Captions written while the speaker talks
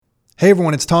Hey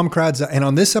everyone, it's Tom Kradza, and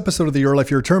on this episode of the Your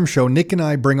Life, Your Term show, Nick and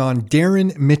I bring on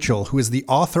Darren Mitchell, who is the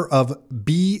author of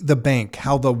Be the Bank,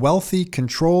 How the Wealthy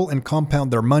Control and Compound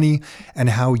Their Money, and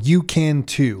How You Can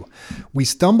Too. We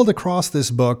stumbled across this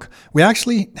book. We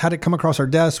actually had it come across our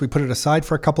desk. We put it aside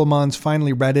for a couple of months,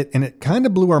 finally read it, and it kind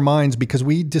of blew our minds because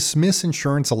we dismiss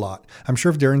insurance a lot. I'm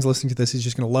sure if Darren's listening to this, he's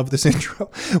just going to love this intro.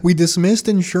 We dismissed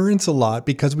insurance a lot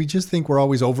because we just think we're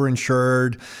always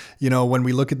overinsured. You know, when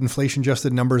we look at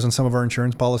inflation-adjusted numbers on some of our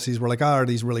insurance policies, we're like, are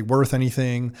these really worth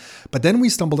anything? But then we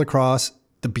stumbled across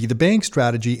the Be the Bank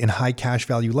strategy in high cash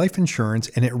value life insurance,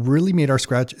 and it really made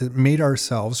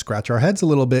ourselves scratch our heads a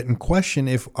little bit and question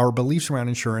if our beliefs around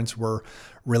insurance were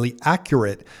really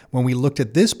accurate. When we looked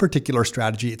at this particular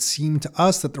strategy, it seemed to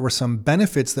us that there were some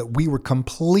benefits that we were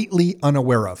completely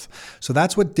unaware of. So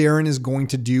that's what Darren is going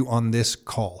to do on this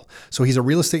call. So he's a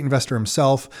real estate investor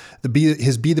himself.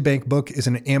 His Be the Bank book is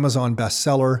an Amazon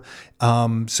bestseller.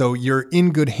 So you're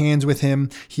in good hands with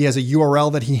him. He has a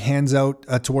URL that he hands out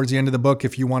towards the end of the book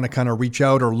if you want to kind of reach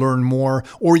out or learn more,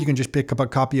 or you can just pick up a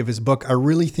copy of his book. I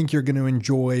really think you're going to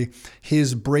enjoy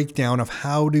his breakdown of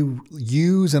how to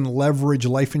use and leverage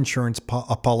life insurance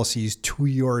policies to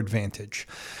your advantage.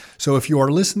 So if you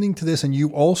are listening to this and you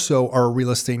also are a real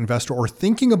estate investor or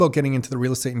thinking about getting into the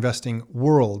real estate investing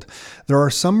world, there are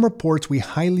some reports we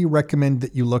highly recommend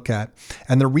that you look at.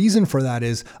 And the reason for that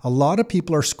is a lot of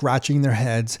people are scratching their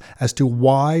heads as to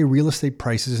why real estate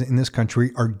prices in this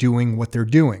country are doing what they're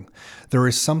doing. There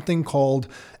is something called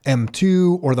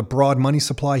M2 or the broad money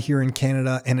supply here in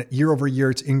Canada, and year over year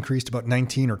it's increased about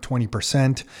 19 or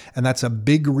 20%. And that's a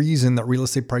big reason that real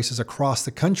estate prices across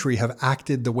the country have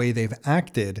acted the way they've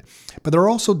acted. But there are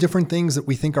also different things that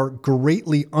we think are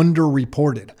greatly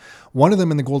underreported. One of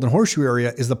them in the Golden Horseshoe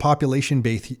area is the population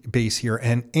base here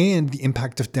and the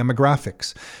impact of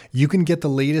demographics. You can get the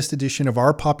latest edition of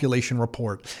our population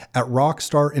report at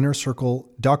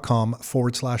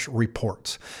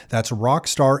rockstarinnercircle.com/reports. That's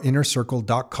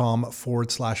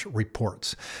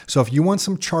rockstarinnercircle.com/reports. So if you want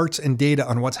some charts and data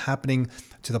on what's happening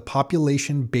to the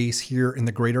population base here in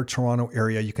the Greater Toronto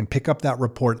area, you can pick up that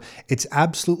report. It's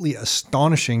absolutely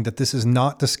astonishing that this is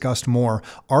not discussed more.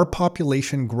 Our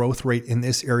population growth rate in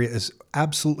this area is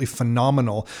absolutely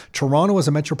phenomenal. Toronto as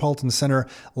a metropolitan center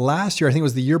last year, I think it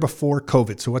was the year before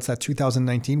COVID. So what's that,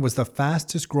 2019, was the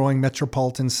fastest growing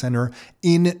metropolitan center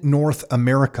in North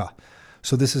America.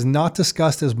 So this is not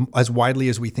discussed as widely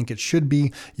as we think it should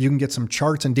be. You can get some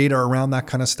charts and data around that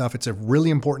kind of stuff. It's really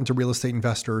important to real estate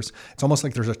investors. It's almost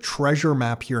like there's a treasure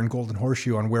map here in Golden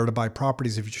Horseshoe on where to buy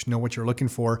properties if you just know what you're looking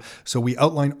for. So we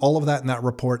outline all of that in that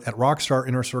report at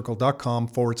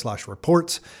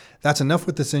rockstarinnercircle.com/reports. That's enough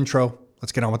with this intro.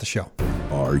 Let's get on with the show.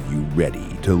 Are you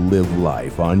ready to live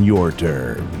life on your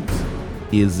terms?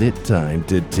 Is it time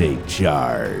to take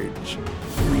charge?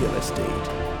 Real estate,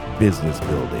 business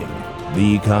building,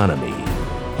 the economy,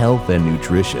 health and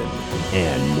nutrition,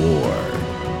 and more.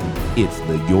 It's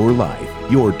the Your Life,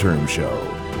 Your Term show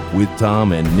with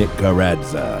Tom and Nick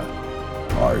Kradza.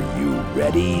 Are you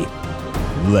ready?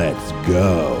 Let's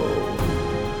go.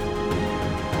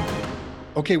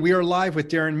 Okay, we are live with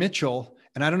Darren Mitchell,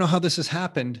 and I don't know how this has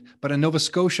happened, but a Nova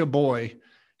Scotia boy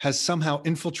has somehow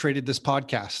infiltrated this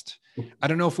podcast. I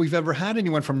don't know if we've ever had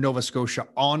anyone from Nova Scotia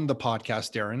on the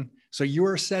podcast, Darren. So you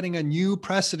are setting a new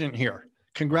precedent here.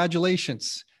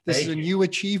 Congratulations. This is a new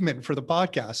achievement for the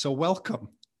podcast. So welcome.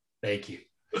 Thank you.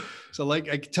 So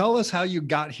tell us how you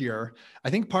got here. I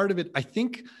think part of it, I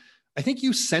think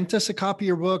you sent us a copy of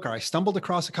your book, or I stumbled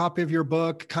across a copy of your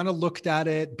book, kind of looked at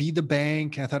it, Be the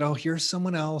Bank. And I thought, oh, here's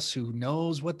someone else who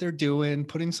knows what they're doing,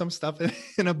 putting some stuff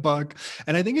in a book.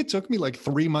 And I think it took me like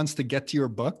 3 months to get to your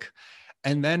book.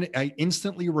 And then I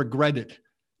instantly regretted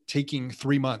taking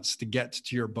 3 months to get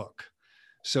to your book.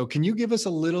 So can you give us a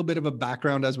little bit of a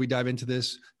background as we dive into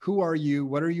this? Who are you?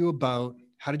 What are you about?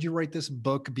 How did you write this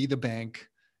book, Be the Bank?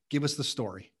 Give us the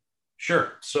story.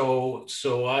 Sure. So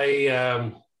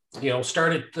I,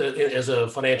 started as a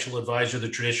financial advisor the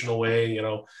traditional way,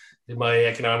 did my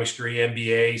economics degree,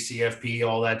 MBA, CFP,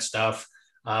 all that stuff.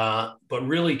 But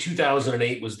really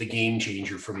 2008 was the game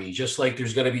changer for me. Just like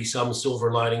there's going to be some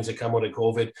silver linings that come out of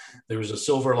COVID, there was a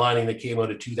silver lining that came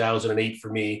out of 2008 for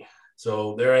me.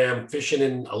 So there I am fishing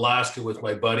in Alaska with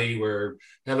my buddy. We're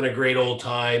having a great old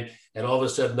time. And all of a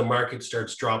sudden the market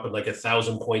starts dropping like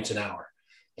 1,000 points an hour.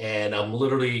 And I'm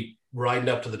literally riding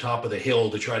up to the top of the hill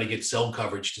to try to get cell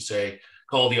coverage to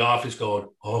call the office going,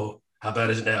 oh, how bad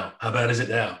is it now? How bad is it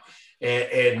now?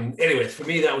 And anyways, for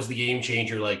me, that was the game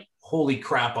changer. Like, holy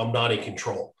crap, I'm not in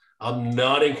control. I'm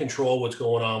not in control what's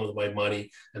going on with my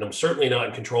money. And I'm certainly not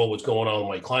in control what's going on with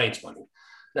my clients' money.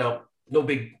 Now, no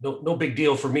big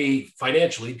deal for me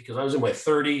financially because I was in my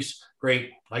 30s.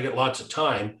 Great, I get lots of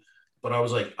time, but I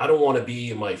was like, I don't want to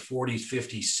be in my 40s,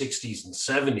 50s, 60s, and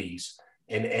 70s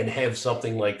and have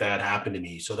something like that happen to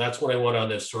me. So that's when I went on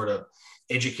this sort of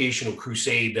educational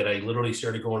crusade that I literally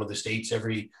started going to the States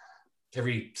every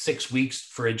 6 weeks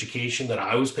for education that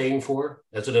I was paying for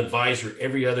as an advisor.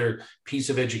 Every other piece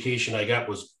of education I got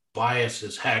was biased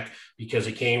as heck because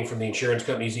it came from the insurance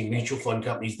companies, the mutual fund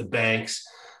companies, the banks.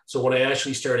 So when I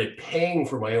actually started paying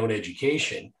for my own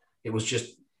education, it was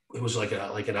like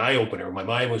an eye opener. My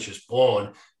mind was just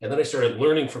blown. And then I started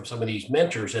learning from some of these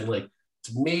mentors, and like,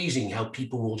 it's amazing how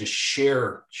people will just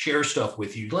share stuff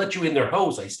with you, let you in their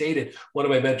house. I stayed at one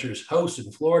of my mentors' house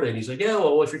in Florida, and he's like, yeah,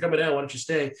 well, if you're coming down, why don't you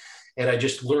stay? And I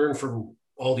just learned from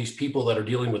all these people that are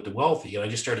dealing with the wealthy. And I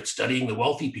just started studying the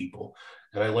wealthy people.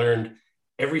 And I learned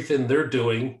everything they're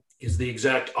doing is the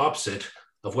exact opposite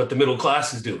of what the middle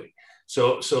class is doing.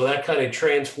 So that kind of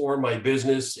transformed my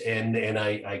business, and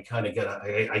I kind of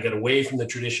got away from the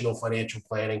traditional financial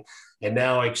planning, and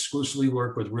now I exclusively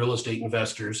work with real estate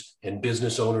investors and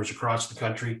business owners across the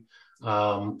country,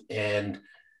 and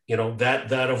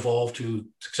that evolved to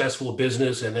successful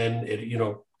business, and then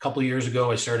a couple of years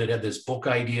ago I had this book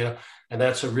idea, and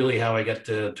that's really how I got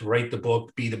to write the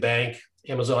book, Be the Bank,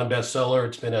 Amazon bestseller.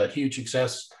 It's been a huge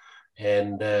success,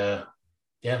 and I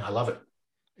love it.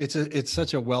 It's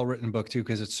such a well-written book too,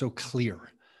 because it's so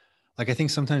clear. Like, I think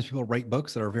sometimes people write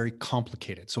books that are very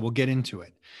complicated. So we'll get into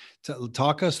it.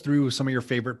 Talk us through some of your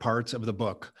favorite parts of the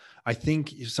book. I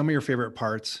think some of your favorite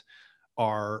parts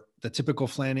are the typical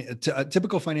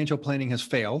financial planning has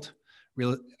failed,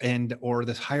 or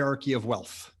this hierarchy of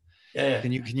wealth. Yeah.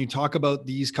 Can you talk about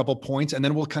these couple points, and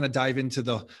then we'll kind of dive into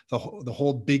the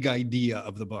whole big idea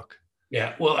of the book.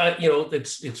 Yeah, well,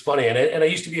 it's funny, and I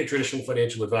used to be a traditional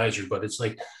financial advisor, but it's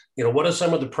like, what are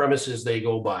some of the premises they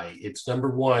go by? It's number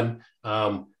one.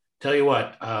 Tell you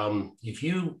what, if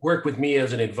you work with me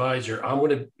as an advisor, I'm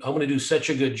gonna do such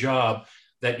a good job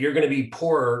that you're going to be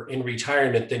poorer in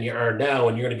retirement than you are now,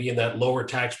 and you're going to be in that lower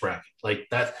tax bracket. Like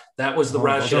that was the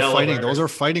rationale. Those are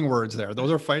fighting words there.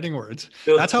 Those are fighting words.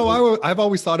 That's how I've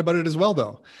always thought about it as well,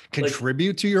 though.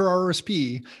 Contribute to your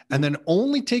RSP and then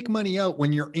only take money out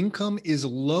when your income is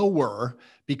lower,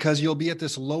 because you'll be at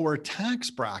this lower tax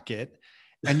bracket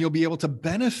and you'll be able to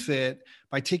benefit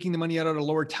by taking the money out of a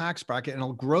lower tax bracket, and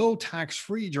it'll grow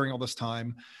tax-free during all this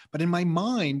time. But in my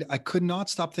mind, I could not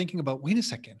stop thinking about, wait a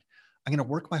second, I'm going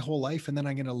to work my whole life and then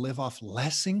I'm going to live off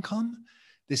less income.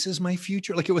 This is my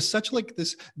future. Like, it was such like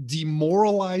this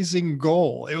demoralizing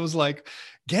goal. It was like,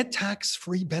 get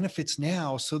tax-free benefits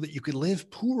now so that you could live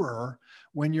poorer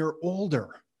when you're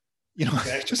older.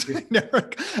 Okay.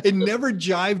 It never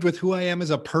jived with who I am as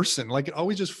a person. Like, it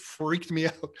always just freaked me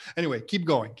out. Anyway, keep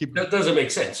going. That doesn't make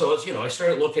sense. So it's, I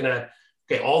started looking at,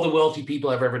 all the wealthy people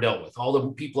I've ever dealt with, all the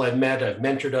people I've met, I've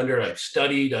mentored under, I've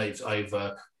studied, I've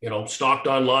stalked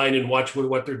online and watched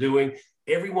what they're doing.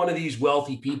 Every one of these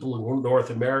wealthy people in North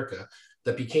America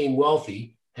that became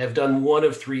wealthy have done one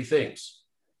of three things.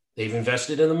 They've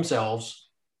invested in themselves,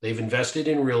 they've invested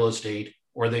in real estate,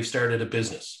 or they've started a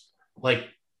business. Like,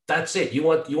 that's it. You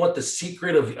want the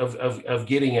secret of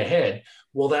getting ahead.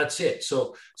 Well, that's it.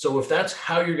 So if that's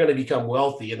how you're going to become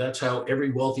wealthy, and that's how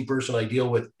every wealthy person I deal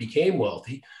with became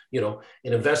wealthy, an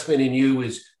investment in you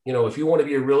is, if you want to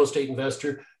be a real estate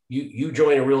investor, you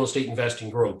join a real estate investing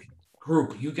group.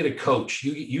 You get a coach.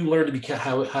 You learn to become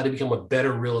how to become a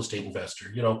better real estate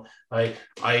investor.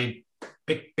 I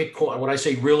Bitcoin. When I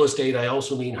say real estate, I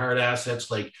also mean hard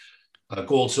assets like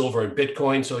gold, silver, and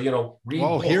Bitcoin. So, read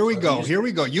books. Here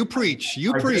we go. You preach.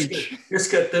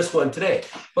 Just got this one today.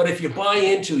 But if you buy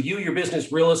into your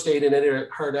business, real estate, and other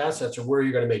hard assets are where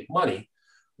you're going to make money.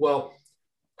 Well,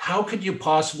 how could you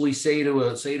possibly say to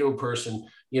a person,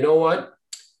 you know what?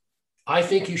 I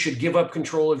think you should give up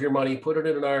control of your money, put it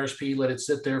in an RSP, let it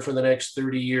sit there for the next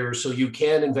 30 years so you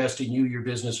can invest in your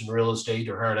business in real estate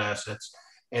or hard assets.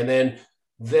 And then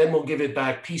we'll give it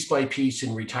back piece by piece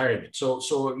in retirement. So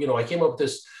I came up with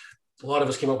this, a lot of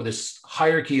us came up with this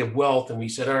hierarchy of wealth, and we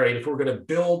said, all right, if we're going to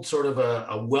build sort of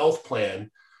a wealth plan,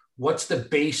 what's the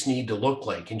base need to look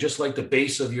like? And just like the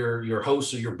base of your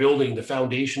house or your building, the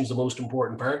foundation is the most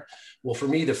important part. Well, for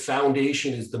me, the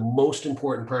foundation is the most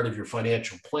important part of your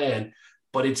financial plan,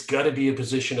 but it's got to be a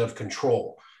position of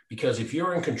control. Because if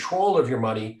you're in control of your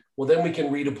money, well, then we can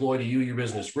redeploy to your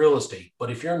business real estate. But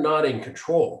if you're not in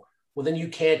control, well, then you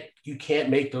can't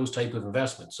make those type of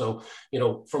investments. So,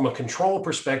 from a control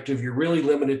perspective, you're really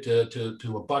limited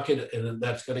to a bucket, and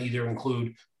that's going to either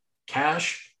include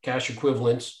cash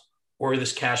equivalents, or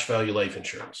this cash value life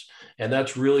insurance. And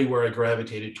that's really where I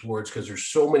gravitated towards, because there's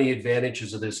so many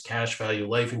advantages of this cash value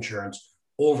life insurance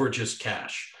over just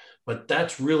cash. But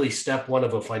that's really step one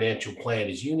of a financial plan,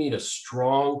 is you need a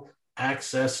strong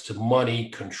access to money,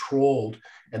 controlled.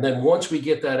 And then once we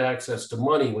get that access to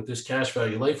money, what this cash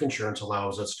value life insurance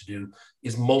allows us to do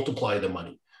is multiply the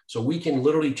money. So we can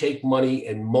literally take money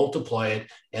and multiply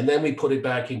it, and then we put it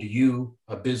back into you,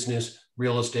 a business,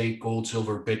 real estate, gold,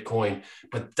 silver, Bitcoin.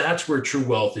 But that's where true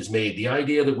wealth is made. The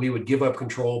idea that we would give up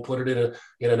control, put it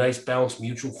in a nice balanced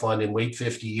mutual fund and wait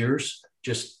 50 years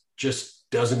just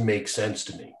doesn't make sense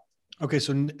to me. Okay,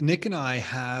 so Nick and I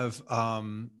have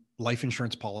life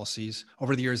insurance policies.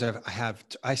 Over the years,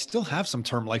 I still have some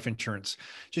term life insurance.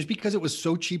 Just because it was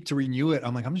so cheap to renew it,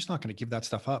 I'm like, I'm just not going to give that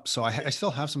stuff up. So I still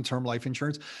have some term life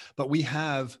insurance, but we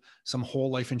have some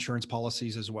whole life insurance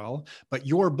policies as well. But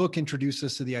your book introduced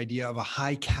us to the idea of a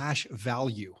high cash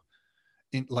value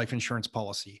in life insurance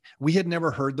policy. We had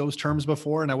never heard those terms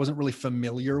before, and I wasn't really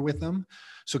familiar with them.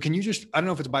 So can you just, I don't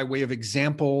know if it's by way of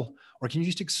example, or can you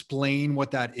just explain what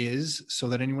that is so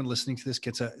that anyone listening to this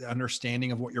gets an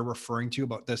understanding of what you're referring to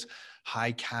about this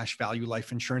high cash value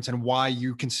life insurance and why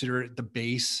you consider it the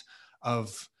base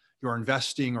of your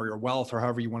investing or your wealth, or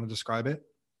however you want to describe it?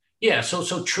 Yeah.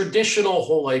 So traditional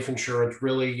whole life insurance,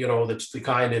 really, that's the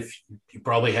kind of you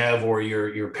probably have, or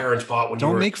your parents bought when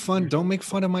Don't make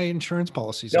fun of my insurance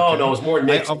policies. No, okay? no, it's more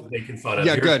Nick's making fun of.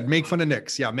 Yeah, good. Make fun of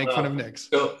Nick's. Yeah, make fun of Nick's.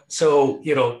 So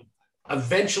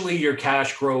eventually your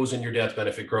cash grows and your death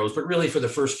benefit grows, but really for the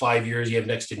first 5 years, you have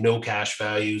next to no cash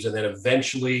values. And then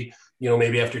eventually,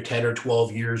 maybe after 10 or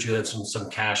 12 years, you have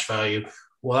some cash value.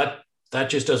 Well, that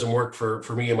just doesn't work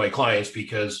for me and my clients,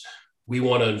 because we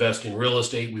want to invest in real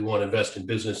estate, we want to invest in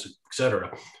business, et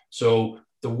cetera. So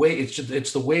the way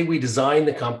it's the way we design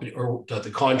the company or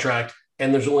the contract,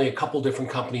 and there's only a couple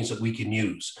different companies that we can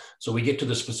use. So we get to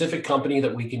the specific company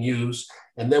that we can use,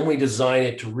 and then we design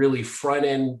it to really front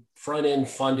end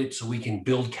fund it so we can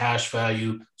build cash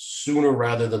value sooner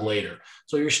rather than later.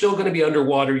 So you're still going to be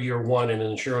underwater year one in an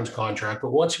insurance contract,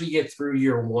 but once we get through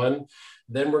year one,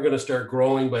 then we're going to start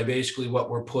growing by basically what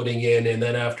we're putting in. And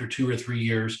then after 2 or 3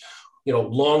 years,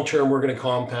 long term, we're going to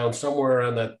compound somewhere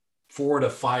around that 4 to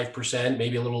 5%,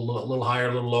 maybe a little higher,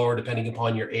 a little lower, depending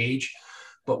upon your age.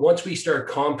 But once we start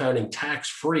compounding tax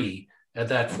free at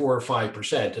that 4 or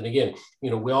 5%, and again,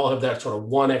 we all have that sort of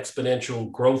one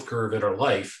exponential growth curve in our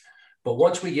life. But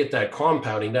once we get that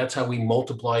compounding, that's how we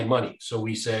multiply money. So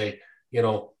we say,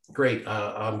 great,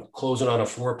 I'm closing on a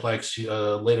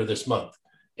fourplex later this month,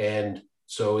 and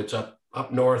so it's up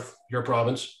north, your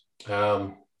province.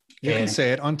 You can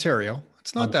say it, Ontario.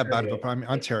 It's not that bad of a problem.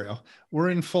 Ontario. We're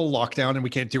in full lockdown and we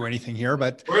can't do anything here,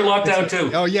 but we're in lockdown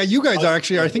too. Oh yeah. You guys are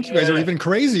actually, I think you guys are even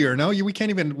crazier. No, we can't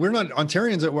even, we're not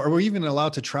Ontarians. Are we even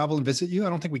allowed to travel and visit you? I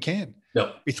don't think we can.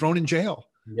 No. Be thrown in jail.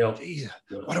 No. Jeez,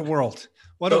 what a world.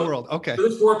 What a world. Okay. So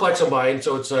it's fourplex I'm buying.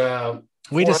 So it's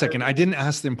wait a second. I didn't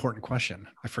ask the important question.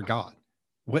 I forgot.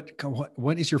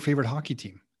 What is your favorite hockey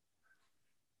team?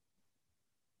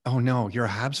 Oh no, you're a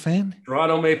Habs fan?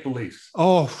 Toronto Maple Leafs.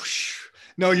 Oh,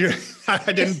 no,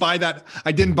 I didn't buy that.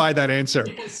 I didn't buy that answer.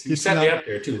 Yes, you set me up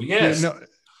there too. Yes. No,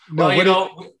 well,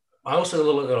 I also a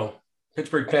little,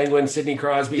 Pittsburgh Penguins, Sidney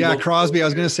Crosby. Yeah, Crosby. I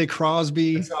was going to say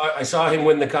Crosby. I saw him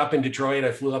win the cup in Detroit.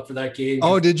 I flew up for that game.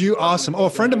 Oh, did you? Awesome. Oh, a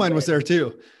friend of mine was there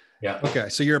too. Yeah. Okay.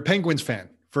 So you're a Penguins fan,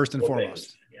 first and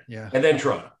foremost. Yeah. And then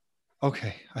Toronto.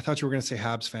 Okay. I thought you were going to say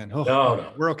Habs fan. Oh,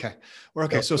 no. We're okay. We're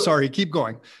okay. So sorry. Keep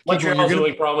going. Montreal's the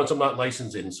only province I'm not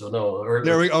licensed in. So no.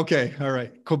 Okay. All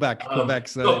right.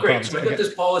 Quebec's great. So I got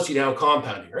this policy now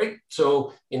compounding, right?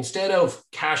 So instead of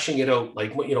cashing it out,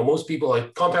 like, most people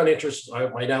like compound interest,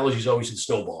 my analogy is always a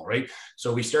snowball, right?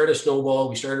 So we start a snowball,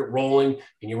 we start it rolling,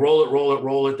 and you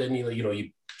roll it. Then, you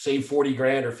save 40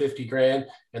 grand or 50 grand.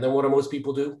 And then what do most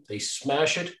people do? They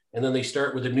smash it. And then they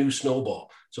start with a new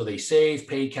snowball. So they save,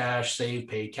 pay cash, save,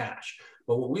 pay cash.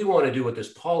 But what we want to do with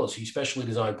this policy, specially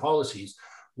designed policies,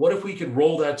 what if we could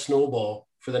roll that snowball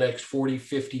for the next 40,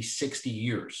 50, 60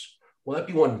 years? Well,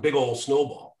 that'd be one big old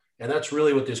snowball. And that's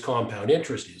really what this compound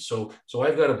interest is. So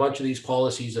I've got a bunch of these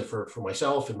policies that for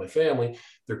myself and my family,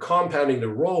 they're compounding, they're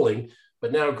rolling.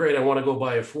 But now, great, I want to go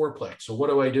buy a fourplex. So what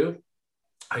do?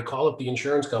 I call up the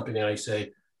insurance company and I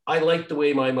say, I like the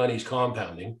way my money's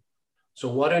compounding. So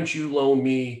why don't you loan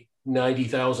me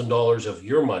 $90,000 of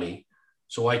your money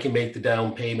so I can make the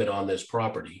down payment on this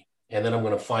property? And then I'm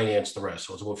going to finance the rest.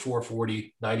 So it's about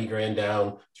 440, 90 grand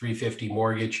down, 350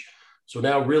 mortgage. So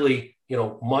now really,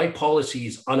 my policy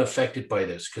is unaffected by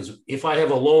this, because if I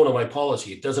have a loan on my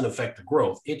policy, it doesn't affect the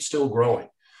growth. It's still growing.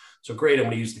 So great, I'm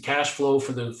going to use the cash flow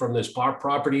from this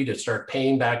property to start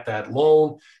paying back that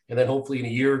loan. And then hopefully in a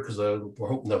year, because we're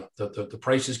hoping the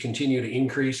prices continue to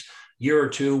increase, year or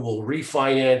two, we'll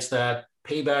refinance that,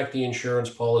 pay back the insurance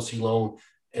policy loan.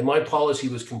 And my policy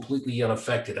was completely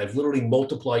unaffected. I've literally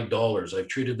multiplied dollars. I've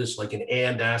treated this like an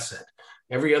and asset.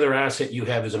 Every other asset you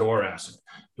have is an or asset.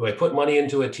 Do I put money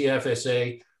into a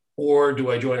TFSA, or do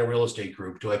I join a real estate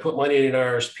group? Do I put money in an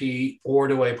RSP, or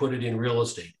do I put it in real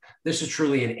estate? This is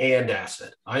truly an and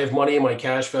asset. I have money in my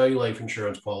cash value life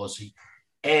insurance policy,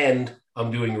 and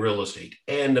I'm doing real estate,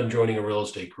 and I'm joining a real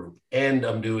estate group, and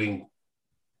I'm doing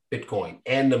Bitcoin,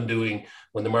 and I'm doing,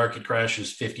 when the market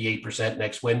crashes 58%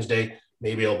 next Wednesday,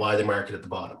 maybe I'll buy the market at the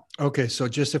bottom. Okay. So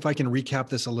just if I can recap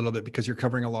this a little bit, because you're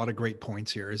covering a lot of great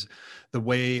points here, is the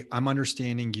way I'm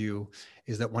understanding you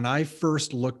is that when I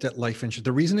first looked at life insurance,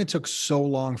 the reason it took so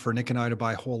long for Nick and I to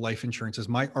buy whole life insurance is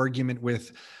my argument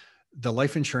with the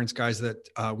life insurance guys that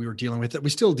we were dealing with, that we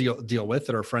still deal with,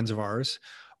 that are friends of ours,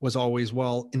 was always,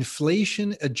 well,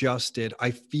 inflation adjusted,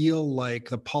 I feel like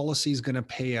the policy is going to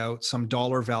pay out some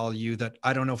dollar value that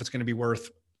I don't know if it's going to be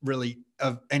worth really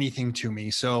of anything to me.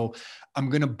 So I'm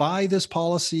going to buy this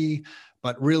policy,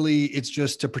 but really it's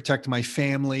just to protect my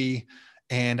family.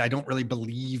 And I don't really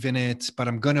believe in it, but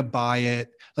I'm going to buy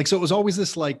it. Like, so it was always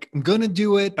this, like, I'm going to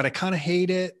do it, but I kind of hate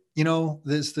it. You know,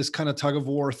 this kind of tug of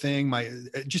war thing,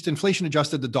 just inflation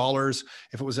adjusted the dollars.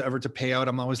 If it was ever to pay out,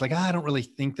 I'm always like, I don't really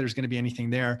think there's going to be anything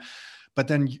there. But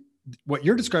then what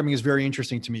you're describing is very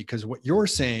interesting to me, because what you're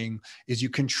saying is you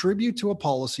contribute to a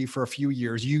policy for a few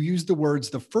years. You use the words,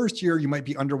 the first year you might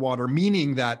be underwater,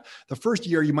 meaning that the first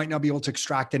year you might not be able to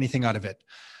extract anything out of it,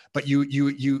 but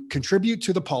you contribute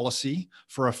to the policy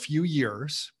for a few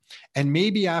years. And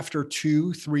maybe after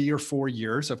 2, 3, or 4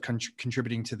 years of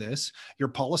contributing to this, your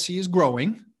policy is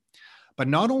growing. But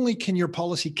not only can your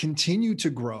policy continue to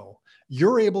grow,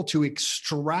 you're able to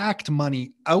extract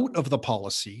money out of the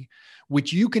policy,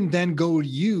 which you can then go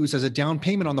use as a down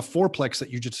payment on the fourplex that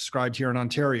you just described here in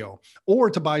Ontario, or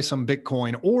to buy some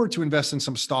Bitcoin, or to invest in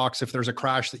some stocks if there's a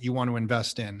crash that you want to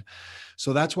invest in.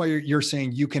 So that's why you're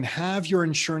saying you can have your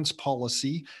insurance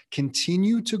policy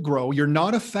continue to grow. You're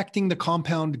not affecting the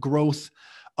compound growth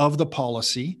of the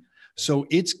policy. So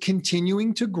it's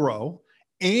continuing to grow.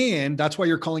 And that's why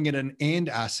you're calling it an and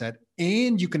asset.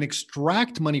 And you can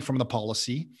extract money from the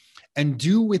policy and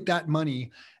do with that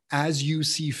money as you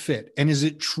see fit. And is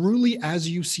it truly as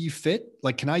you see fit?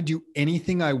 Like, can I do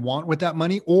anything I want with that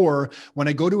money? Or when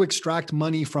I go to extract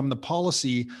money from the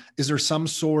policy, is there some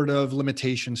sort of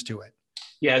limitations to it?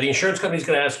 Yeah, the insurance company is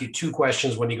going to ask you 2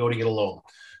 questions when you go to get a loan.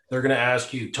 They're going to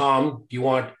ask you, Tom, do you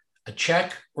want a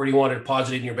check or do you want it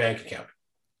deposited in your bank account?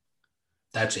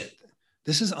 That's it.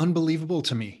 This is unbelievable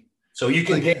to me. So you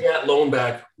can pay that loan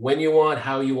back when you want,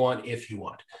 how you want, if you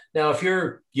want. Now, if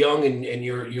you're young and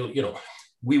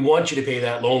we want you to pay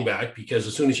that loan back, because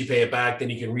as soon as you pay it back, then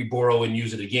you can reborrow and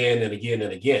use it again and again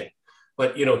and again.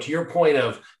 But, to your point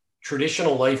of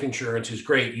traditional life insurance is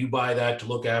great. You buy that to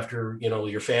look after,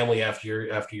 your family after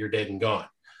you're dead and gone.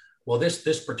 Well,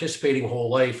 this participating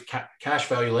whole life cash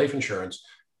value life insurance,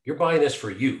 you're buying this for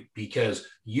you because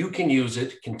you can use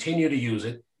it, continue to use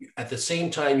it at the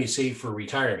same time you save for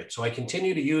retirement. So I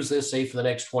continue to use this, say, for the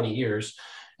next 20 years.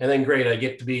 And then great, I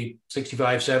get to be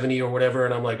 65, 70 or whatever.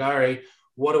 And I'm like, all right,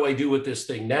 what do I do with this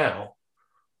thing now?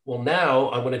 Well, now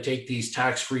I'm going to take these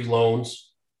tax-free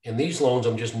loans, and these loans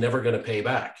I'm just never going to pay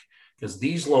back, because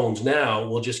these loans now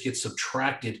will just get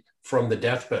subtracted from the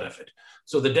death benefit.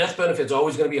 So the death benefit is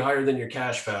always going to be higher than your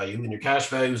cash value, and your cash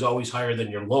value is always higher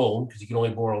than your loan because you can only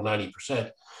borrow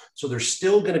 90%. So there's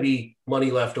still going to be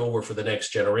money left over for the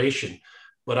next generation,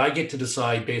 but I get to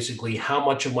decide basically how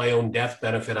much of my own death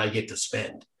benefit I get to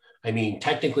spend. I mean,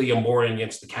 technically I'm borrowing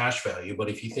against the cash value, but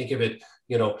if you think of it,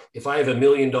 if I have $1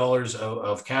 million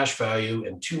of cash value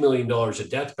and $2 million of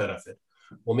death benefit,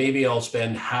 well, maybe I'll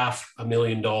spend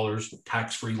 $500,000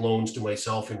 tax-free loans to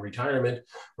myself in retirement,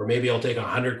 or maybe I'll take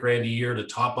 $100,000 a year to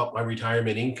top up my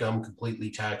retirement income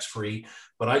completely tax-free.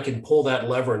 But I can pull that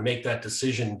lever and make that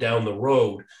decision down the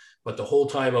road. But the whole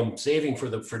time I'm saving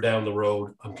for down the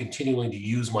road, I'm continuing to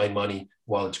use my money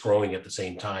while it's growing at the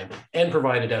same time and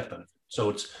provide a death benefit. So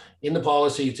it's in the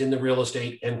policy, it's in the real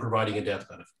estate, and providing a death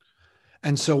benefit.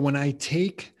 And so when I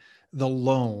take the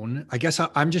loan, I guess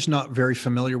I'm just not very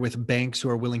familiar with banks who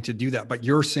are willing to do that, but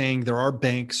you're saying there are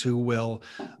banks who will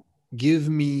give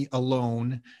me a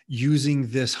loan using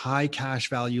this high cash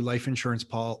value life insurance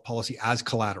policy as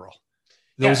collateral.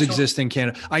 Those exist in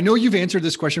Canada. I know you've answered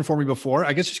this question for me before.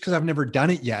 I guess just because I've never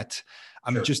done it yet.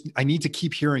 I need to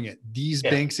keep hearing it. These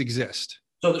banks exist.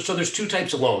 So there's two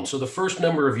types of loans. So the first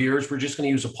number of years, we're just going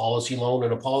to use a policy loan,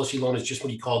 and a policy loan is just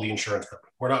what you call the insurance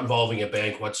company. We're not involving a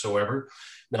bank whatsoever.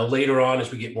 Now, later on,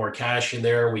 as we get more cash in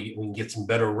there, we can get some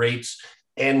better rates.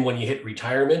 And when you hit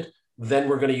retirement, then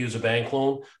we're going to use a bank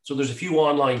loan. So there's a few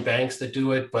online banks that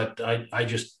do it, but I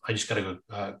just got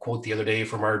a quote the other day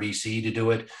from RBC to do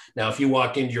it. Now, if you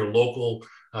walk into your local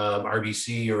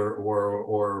RBC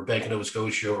or Bank of Nova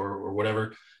Scotia or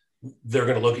whatever, they're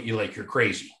going to look at you like you're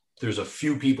crazy. There's a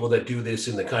few people that do this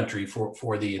in the country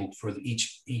for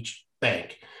each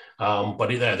bank.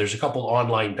 But yeah, there's a couple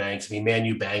online banks. I mean,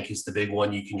 Manu Bank is the big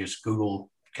one. You can just Google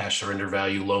cash surrender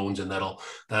value loans, and that'll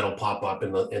pop up,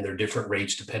 and they're different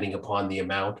rates depending upon the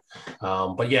amount.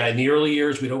 But yeah, in the early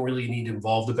years, we don't really need to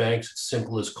involve the banks. It's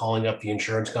simple as calling up the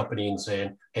insurance company and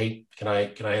saying, "Hey, can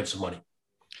I have some money?"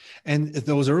 And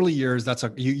those early years,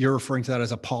 you're referring to that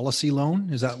as a policy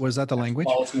loan. Was that the language?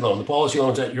 Policy loan. The policy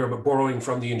loan is that you're borrowing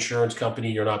from the insurance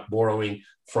company. You're not borrowing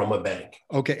from a bank.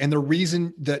 Okay. And the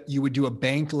reason that you would do a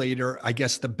bank later, I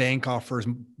guess the bank offers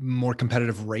more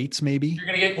competitive rates, maybe? You're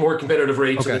going to get more competitive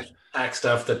rates. Okay. And tax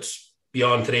stuff that's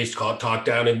beyond today's talk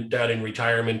down in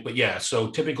retirement. But yeah,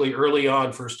 so typically early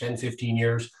on, first 10, 15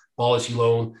 years, policy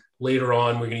loan. Later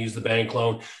on, we're going to use the bank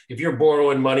loan. If you're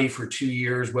borrowing money for 2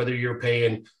 years, whether you're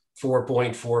paying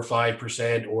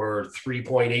 4.45% or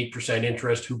 3.8%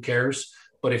 interest, who cares?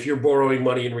 But if you're borrowing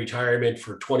money in retirement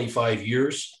for 25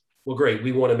 years, well, great.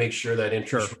 We want to make sure that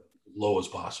interest is as low as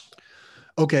possible.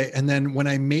 Okay. And then when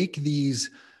I make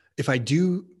these, if I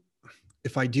do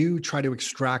try to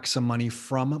extract some money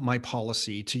from my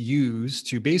policy to use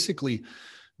to basically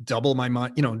double my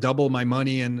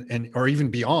money and or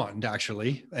even beyond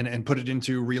actually, and put it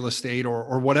into real estate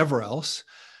or whatever else,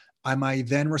 am I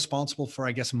then responsible for,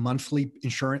 I guess, monthly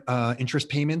interest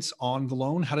payments on the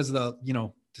loan? How does the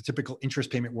typical interest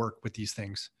payment work with these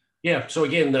things? Yeah. So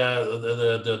again,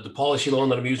 the policy loan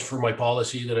that I'm using for my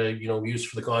policy that I used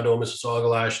for the condo in Mississauga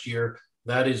last year,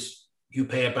 that is, you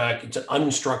pay it back. It's an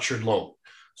unstructured loan.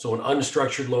 So an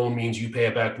unstructured loan means you pay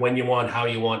it back when you want, how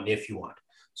you want, and if you want.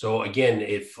 So again,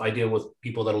 if I deal with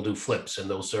people that'll do flips, and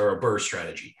those are a BRRRR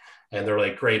strategy, and they're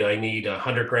like, great, I need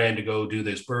 $100,000 to go do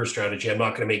this BRRRR strategy. I'm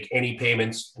not going to make any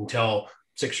payments until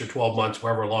 6 or 12 months,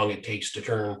 however long it takes to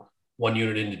turn one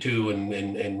unit into two and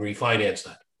refinance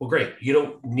that. Well, great. You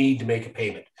don't need to make a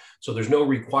payment. So there's no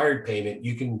required payment.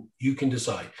 You can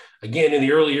decide. Again, in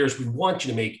the early years, we want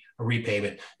you to make a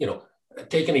repayment.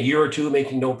 Taking a year or two,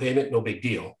 making no payment, no big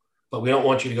deal. But we don't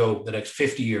want you to go the next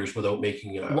 50 years without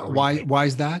making a repayment. Why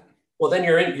is that? Well, then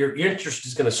your interest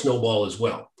is going to snowball as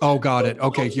well. Oh, got it.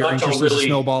 Okay. Your interest is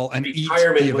snowball and eat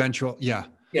the eventual. Yeah.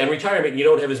 Yeah. In retirement, you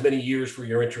don't have as many years for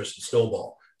your interest to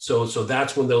snowball. So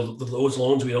that's when those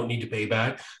loans we don't need to pay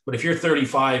back. But if you're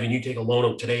 35 and you take a loan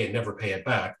out today and never pay it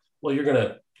back, well, you're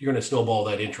gonna snowball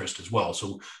that interest as well.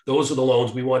 So those are the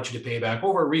loans we want you to pay back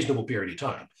over a reasonable period of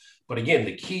time. But again,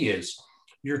 the key is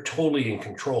you're totally in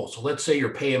control. So let's say you're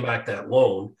paying back that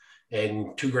loan,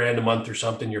 and $2,000 a month or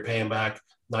something, you're paying back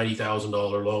 $90,000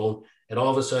 loan, and all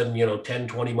of a sudden, 10,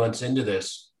 20 months into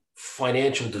this,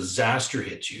 financial disaster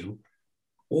hits you,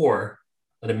 or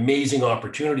an amazing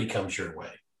opportunity comes your way.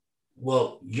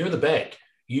 Well, you're the bank.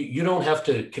 You don't have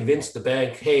to convince the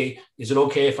bank, hey, is it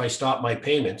okay if I stop my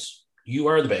payments? You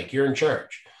are the bank. You're in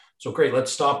charge. So great,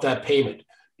 let's stop that payment.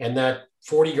 And that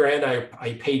 $40,000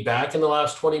 I paid back in the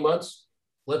last 20 months,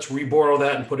 let's reborrow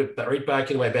that and put it right back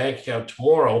into my bank account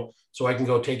tomorrow so I can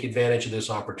go take advantage of this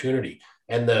opportunity.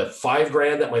 And the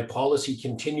 $5,000 that my policy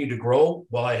continued to grow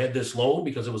while I had this loan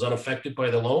because it was unaffected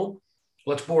by the loan,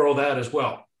 let's borrow that as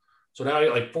well. So now I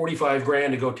got like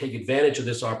 $45,000 to go take advantage of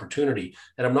this opportunity.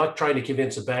 And I'm not trying to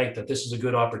convince a bank that this is a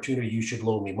good opportunity. You should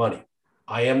loan me money.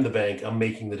 I am the bank. I'm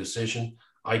making the decision.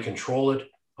 I control it.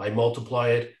 I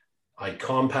multiply it. I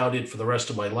compound it for the rest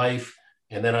of my life.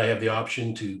 And then I have the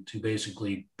option to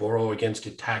basically borrow against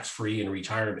it tax-free in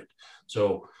retirement.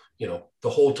 So, the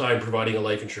whole time providing a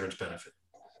life insurance benefit.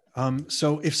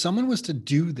 So if someone was to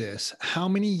do this, how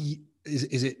many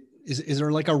is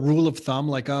there like a rule of thumb?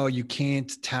 Like, oh, you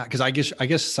can't because I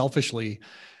guess selfishly,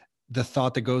 the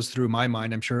thought that goes through my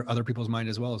mind, I'm sure other people's mind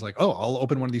as well, is like, oh, I'll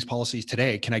open one of these policies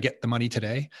today. Can I get the money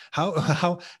today?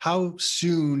 How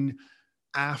soon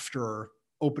after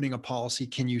opening a policy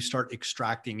can you start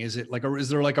extracting? Is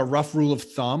there like a rough rule of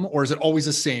thumb, or is it always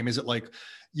the same? Is it like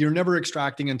you're never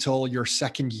extracting until your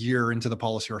second year into the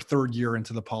policy or third year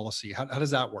into the policy? How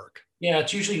does that work? Yeah,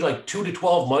 it's usually like 2 to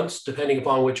 12 months, depending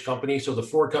upon which company. So the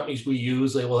 4 companies we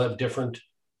use, they will have different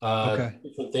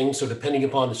things. So depending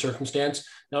upon the circumstance.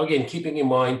 Now, again, keeping in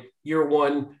mind, year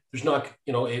one, there's not,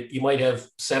 you might have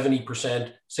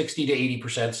 70%, 60 to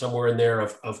 80% somewhere in there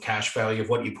of cash value of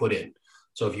what you put in.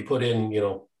 So if you put in,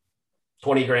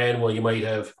 20 grand, well, you might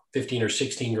have 15 or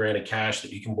 16 grand of cash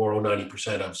that you can borrow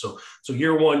 90% of. So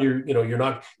year one, you're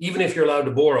not, even if you're allowed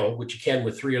to borrow, which you can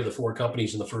with 3 of the 4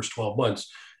 companies in the first 12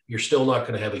 months, you're still not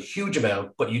going to have a huge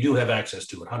amount, but you do have access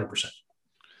to it 100%.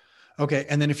 Okay.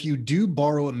 And then if you do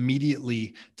borrow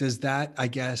immediately, does that, I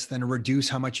guess, then reduce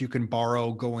how much you can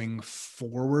borrow going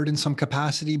forward in some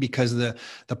capacity because the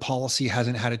policy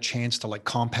hasn't had a chance to like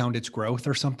compound its growth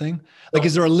or something? Like,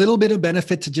 is there a little bit of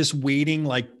benefit to just waiting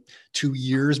like 2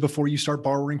 years before you start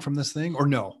borrowing from this thing, or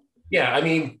no? Yeah. I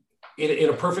mean, in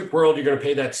a perfect world, you're going to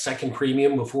pay that second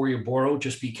premium before you borrow,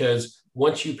 just because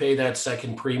once you pay that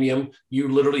second premium, you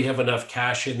literally have enough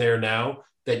cash in there now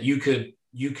that you could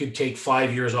take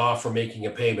 5 years off from making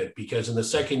a payment, because in the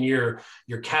second year,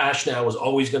 your cash now is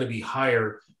always going to be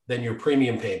higher than your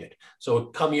premium payment. So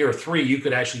come year 3, you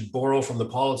could actually borrow from the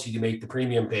policy to make the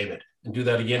premium payment and do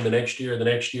that again the next year, the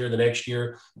next year, the next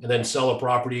year, and then sell a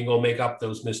property and go make up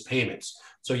those missed payments.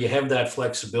 So you have that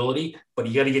flexibility, but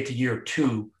you got to get to year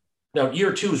 2. Now,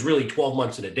 year 2 is really 12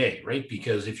 months in a day, right?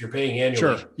 Because if you're paying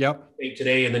annually, sure. Yep. you pay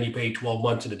today, and then you pay 12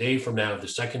 months in a day from now, the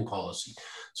second policy.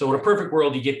 So in a perfect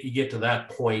world, you get to that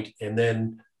point, and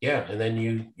then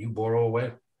you borrow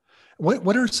away.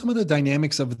 What are some of the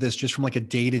dynamics of this just from like a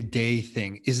day-to-day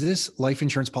thing? Is this life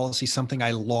insurance policy something I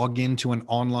log into an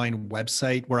online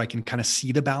website where I can kind of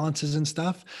see the balances and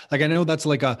stuff? Like, I know that's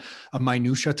like a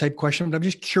minutia type question, but I'm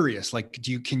just curious, like,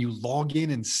 can you log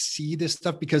in and see this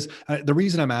stuff? Because the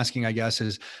reason I'm asking, I guess,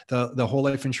 is the whole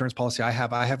life insurance policy I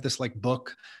have this like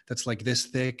book that's like this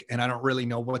thick, and I don't really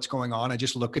know what's going on. I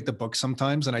just look at the book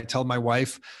sometimes and I tell my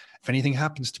wife, if anything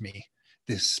happens to me,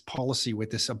 this policy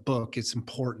with this book, it's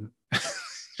important.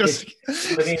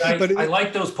 I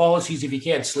like those policies. If you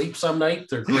can't sleep some night,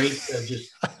 they're great.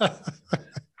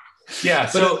 Yeah.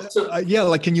 Yeah.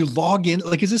 Like, can you log in?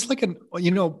 Like, is this like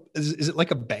is it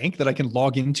like a bank that I can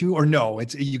log into, or no?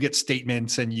 It's, you get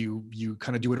statements and you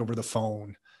kind of do it over the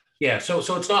phone. Yeah. So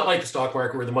it's not like the stock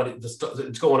market where the money,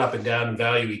 it's going up and down in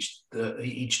value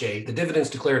each day. The dividend's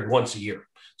declared once a year.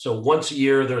 So once a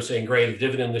year, they're saying, great, the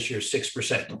dividend this year is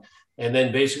 6%. And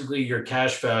then basically your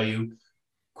cash value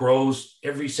grows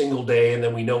every single day, and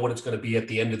then we know what it's going to be at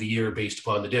the end of the year based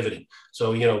upon the dividend.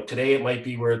 So today it might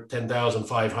be worth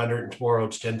 10,500, and tomorrow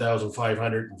it's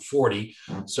 10,540.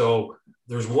 So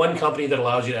there's one company that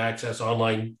allows you to access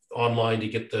online to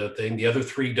get the thing. The other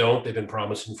 3 don't. They've been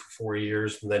promising for 4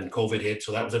 years, and then COVID hit,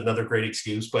 so that was another great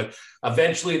excuse. But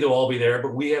eventually they'll all be there.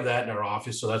 But we have that in our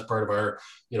office, so that's part of our,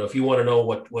 if you want to know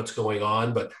what's going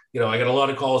on. But I got a lot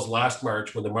of calls last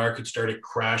March when the market started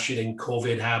crashing and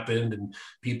COVID happened, and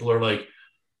people are like,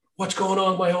 "What's going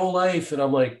on with my whole life?" And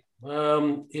I'm like,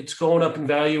 "It's going up in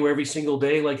value every single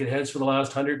day, like it has for the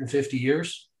last 150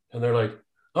 years." And they're like,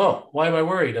 "Oh, why am I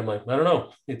worried?" I'm like, "I don't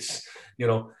know.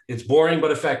 It's boring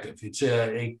but effective.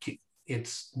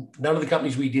 It's none of the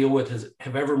companies we deal with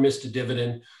have ever missed a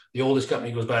dividend. The oldest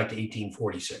company goes back to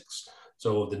 1846.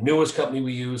 So the newest company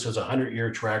we use has a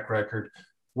 100-year track record.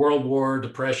 World War,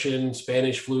 Depression,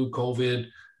 Spanish flu,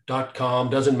 COVID.com,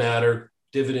 doesn't matter.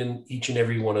 Dividend each and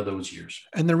every one of those years.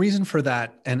 And the reason for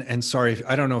that, and sorry,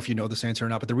 I don't know if you know this answer or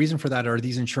not, but the reason for that are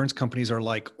these insurance companies are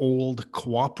like old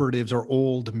cooperatives or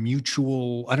old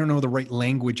mutual, I don't know the right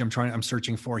language I'm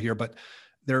searching for here, but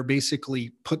they're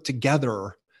basically put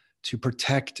together to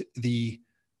protect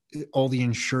all the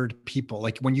insured people.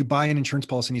 Like when you buy an insurance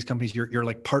policy in these companies, you're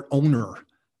like part owner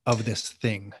of this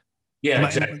thing. Yeah,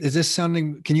 exactly. Is this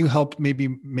sounding, can you help maybe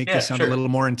make this sound a little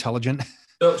more intelligent?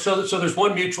 So there's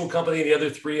one mutual company, the other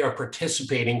 3 are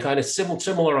participating, kind of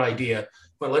similar idea.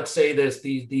 But let's say there's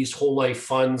these whole life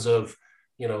funds of,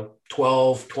 $12,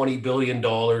 $20 billion,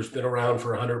 been around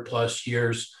for 100 plus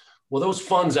years. Well, those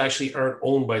funds actually aren't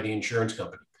owned by the insurance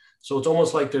company. So it's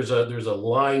almost like there's a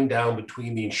line down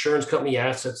between the insurance company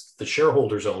assets the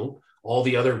shareholders own, all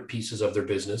the other pieces of their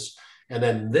business. And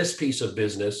then this piece of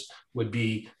business would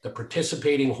be the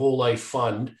participating whole life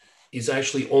fund is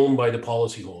actually owned by the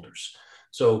policyholders.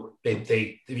 So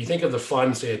they if you think of the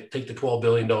fund, say take the $12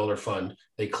 billion fund,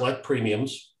 they collect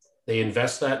premiums, they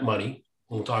invest that money.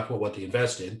 We'll talk about what they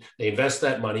invest in. They invest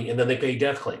that money, and then they pay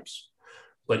death claims.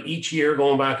 But each year,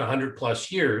 going back 100 plus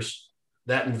years,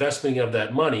 that investment of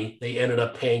that money, they ended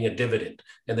up paying a dividend.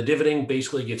 And the dividend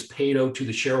basically gets paid out to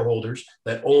the shareholders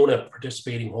that own a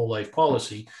participating whole life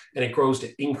policy, and it grows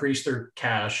to increase their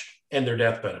cash and their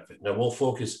death benefit. Now we'll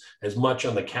focus as much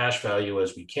on the cash value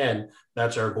as we can.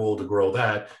 That's our goal, to grow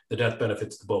that. The death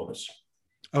benefit's the bonus.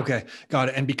 Okay, got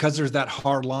it. And because there's that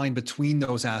hard line between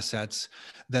those assets,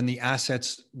 then the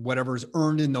assets, whatever's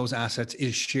earned in those assets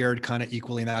is shared kind of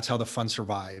equally. And that's how the fund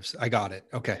survives. I got it.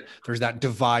 Okay. There's that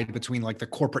divide between like the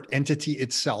corporate entity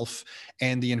itself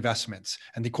and the investments.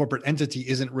 And the corporate entity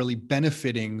isn't really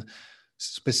benefiting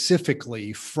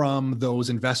specifically from those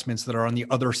investments that are on the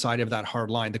other side of that hard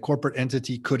line. The corporate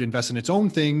entity could invest in its own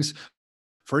things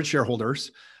for its shareholders,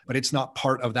 but it's not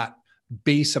part of that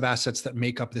base of assets that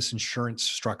make up this insurance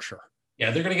structure. Yeah,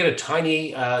 they're going to get a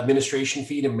tiny administration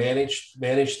fee to manage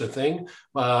the thing,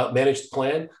 manage the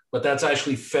plan, but that's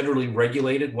actually federally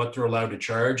regulated what they're allowed to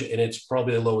charge, and it's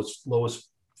probably the lowest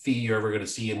fee you're ever going to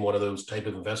see in one of those type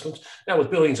of investments. Now,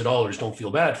 with billions of dollars, don't feel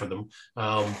bad for them,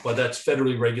 but that's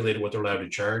federally regulated what they're allowed to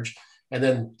charge. And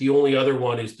then the only other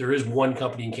one is there is one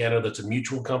company in Canada that's a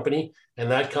mutual company, and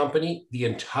that company, the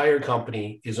entire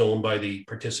company is owned by the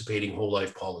participating whole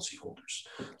life policy holders.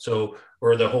 So,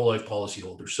 or the whole life policy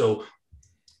holders. So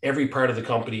every part of the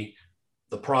company,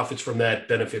 the profits from that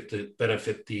benefit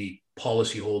the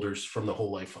policyholders from the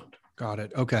whole life fund. Got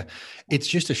it. Okay. It's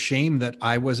just a shame that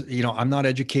I'm not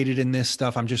educated in this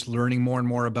stuff. I'm just learning more and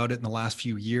more about it in the last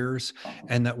few years,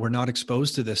 and that we're not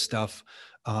exposed to this stuff.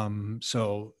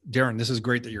 So Darren, this is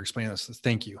great that you're explaining this.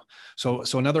 Thank you. So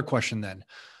another question then,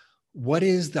 what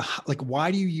is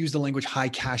why do you use the language high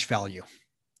cash value?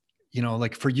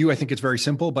 Like for you, I think it's very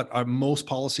simple, but are most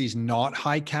policies not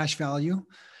high cash value?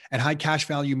 And high cash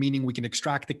value meaning we can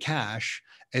extract the cash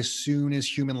as soon as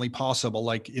humanly possible.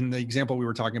 Like in the example we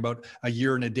were talking about, a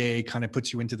year and a day kind of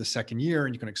puts you into the second year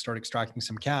and you can start extracting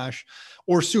some cash,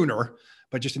 or sooner.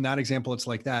 But just in that example, it's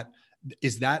like that.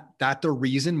 Is that the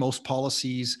reason most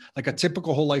policies, like a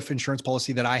typical whole life insurance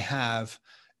policy that I have,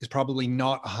 is probably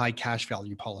not a high cash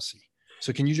value policy?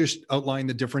 So can you just outline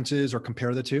the differences or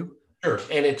compare the two? Sure.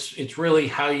 And it's really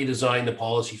how you design the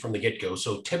policy from the get-go.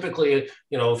 So typically,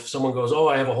 if someone goes, oh,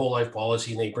 I have a whole life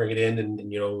policy, and they bring it in and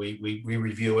we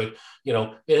review it,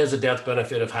 it has a death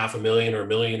benefit of $500,000 or $1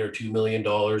 million or $2 million,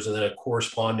 and then a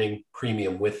corresponding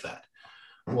premium with that.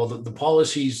 Well, the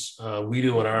policies we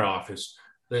do in our office,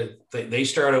 they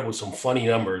start out with some funny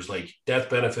numbers like death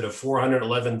benefit of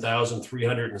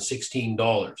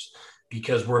 $411,316.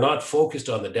 Because we're not focused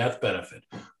on the death benefit.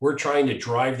 We're trying to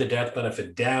drive the death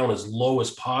benefit down as low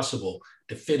as possible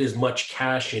to fit as much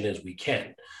cash in as we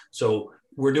can. So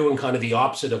we're doing kind of the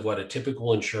opposite of what a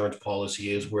typical insurance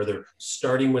policy is, where they're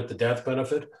starting with the death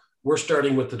benefit. We're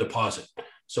starting with the deposit.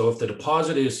 So if the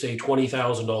deposit is, say,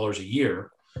 $20,000 a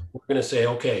year, we're going to say,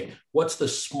 okay, what's the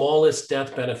smallest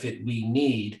death benefit we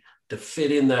need to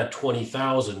fit in that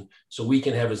 20,000 so we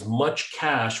can have as much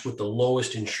cash with the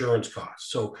lowest insurance costs.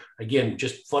 So again,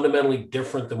 just fundamentally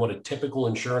different than what a typical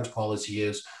insurance policy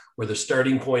is, where the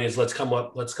starting point is let's come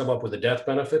up with a death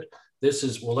benefit. This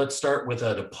is, well, let's start with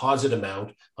a deposit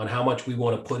amount on how much we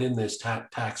want to put in this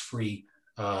tax-free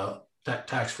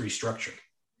structure.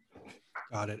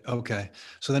 Got it. Okay.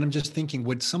 So then I'm just thinking,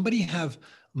 would somebody have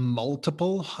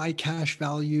multiple high cash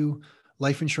value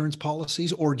life insurance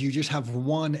policies, or do you just have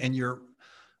one and you're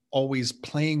always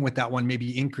playing with that one,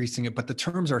 maybe increasing it, but the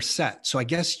terms are set? So I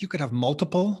guess you could have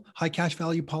multiple high cash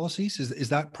value policies. Is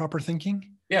that proper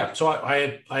thinking? Yeah. So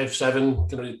I have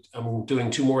 7. I'm doing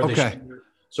 2 more this year.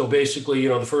 So basically,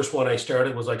 the first one I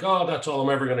started was like, oh, that's all I'm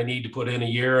ever going to need to put in a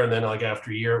year. And then like after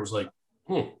a year, it was like,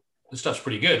 this stuff's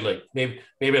pretty good. Like maybe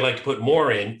I'd like to put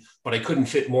more in, but I couldn't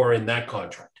fit more in that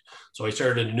contract. So I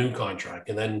started a new contract,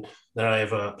 and then I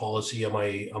have a policy on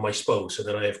my spouse, and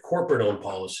then I have corporate owned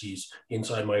policies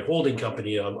inside my holding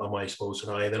company on my spouse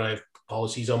and then I have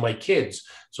policies on my kids.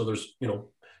 So there's,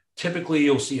 typically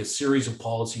you'll see a series of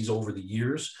policies over the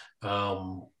years.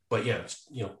 But yeah, it's,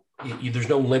 there's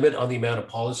no limit on the amount of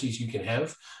policies you can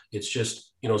have. It's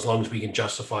just, as long as we can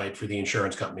justify it for the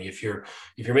insurance company. If you're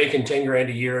making 10 grand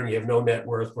a year and you have no net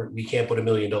worth, we can't put $1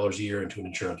 million a year into an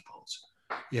insurance policy.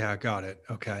 Yeah, got it.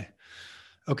 Okay.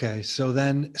 So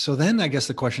then I guess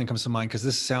the question comes to mind, because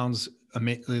this sounds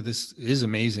this is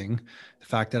amazing. The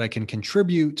fact that I can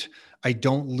contribute, I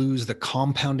don't lose the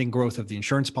compounding growth of the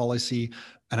insurance policy,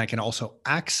 and I can also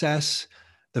access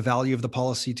the value of the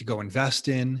policy to go invest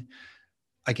in.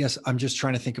 I guess I'm just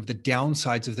trying to think of the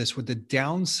downsides of this. Would the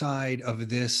downside of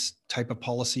this type of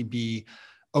policy be,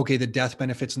 okay, the death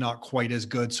benefit's not quite as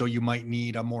good, so you might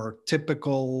need a more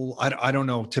typical,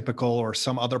 typical or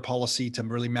some other policy to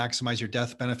really maximize your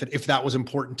death benefit, if that was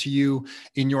important to you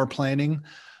in your planning?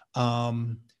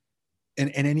 And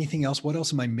anything else? What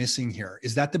else am I missing here?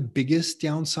 Is that the biggest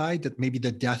downside, that maybe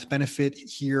the death benefit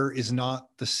here is not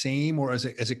the same or as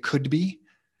it could be?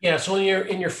 Yeah. So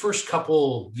in your first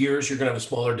couple years, you're going to have a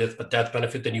smaller death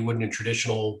benefit than you would in a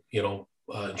traditional,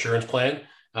 insurance plan.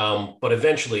 But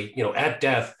eventually, at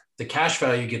death, the cash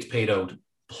value gets paid out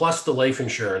plus the life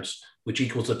insurance, which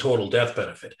equals the total death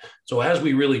benefit. So as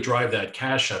we really drive that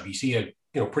cash up, you see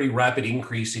a pretty rapid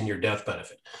increase in your death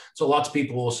benefit. So lots of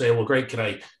people will say, well, great, can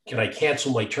I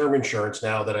cancel my term insurance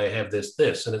now that I have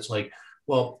this? And it's like,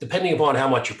 well, depending upon how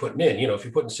much you're putting in, if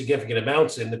you're putting significant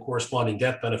amounts in, the corresponding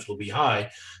death benefit will be high.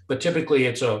 But typically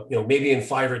it's maybe in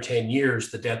 5 or 10 years,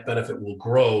 the death benefit will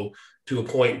grow to a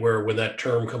point where when that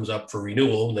term comes up for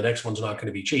renewal, and the next one's not going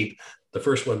to be cheap. The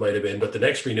first one might have been, but the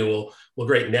next renewal, well,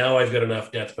 great. Now I've got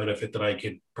enough death benefit that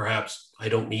I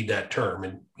don't need that term.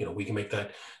 And, we can make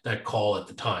that call at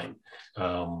the time.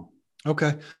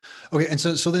 Okay. And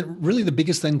so then really the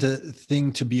biggest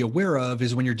thing to be aware of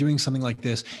is when you're doing something like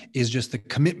this is just the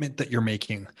commitment that you're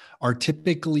making. Are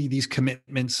typically these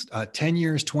commitments 10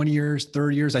 years, 20 years,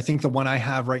 30 years? I think the one I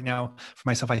have right now for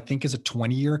myself, I think is a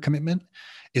 20-year commitment.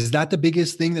 Is that the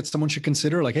biggest thing that someone should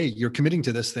consider? Like, hey, you're committing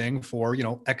to this thing for,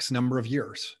 X number of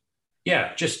years.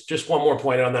 Yeah, just one more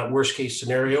point on that worst case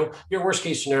scenario. Your worst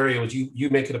case scenario is you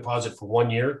make a deposit for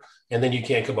 1 year and then you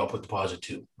can't come up with deposit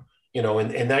 2.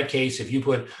 In that case, if you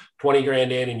put 20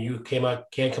 grand in and you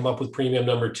can't come up with premium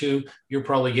number 2, you're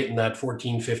probably getting that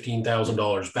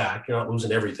 $15,000 back. You're not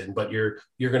losing everything, but you're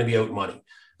going to be out money.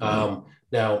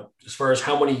 Now, as far as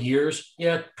how many years,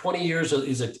 20 years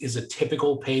is a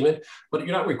typical payment, but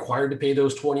you're not required to pay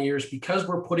those 20 years because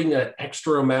we're putting that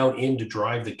extra amount in to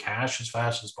drive the cash as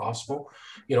fast as possible.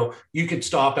 You could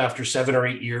stop after 7 or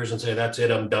 8 years and say, that's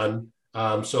it, I'm done.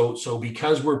 So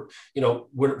because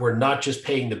we're not just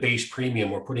paying the base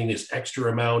premium, we're putting this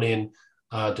extra amount in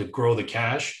to grow the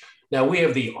cash. Now we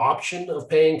have the option of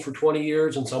paying for 20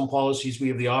 years. In some policies, we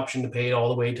have the option to pay it all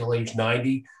the way till age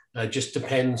 90. It just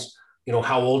depends,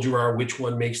 how old you are, which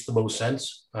one makes the most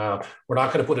sense. We're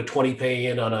not going to put a 20 pay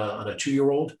in on a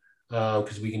 2-year-old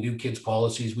because we can do kids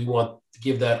policies. We want to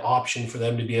give that option for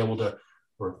them to be able to,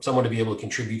 or someone to be able to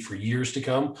contribute for years to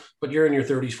come. But you're in your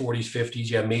 30s, 40s,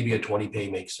 50s. Maybe a 20 pay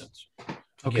makes sense.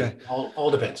 Again, okay.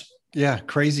 All depends. Yeah.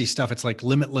 Crazy stuff. It's like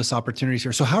limitless opportunities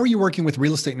here. So how are you working with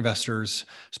real estate investors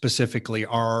specifically?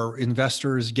 Are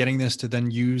investors getting this to then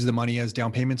use the money as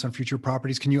down payments on future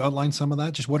properties? Can you outline some of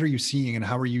that? Just what are you seeing and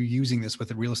how are you using this with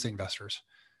the real estate investors?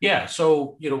 Yeah.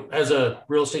 So, as a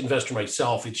real estate investor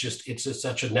myself, it's just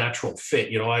such a natural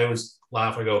fit. I always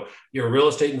laugh. I go, you're a real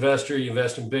estate investor, you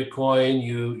invest in Bitcoin,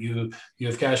 you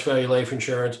have cash value life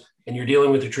insurance, and you're dealing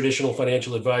with a traditional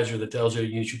financial advisor that tells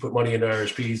you should put money into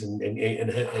RSPs and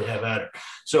have at it.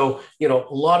 So, a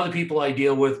lot of the people I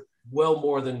deal with, well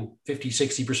more than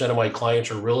 50-60% of my clients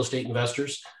are real estate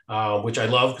investors, which I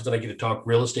love because then I get to talk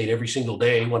real estate every single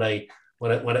day when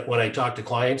I talk to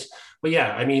clients. But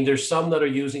there's some that are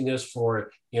using this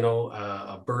for, a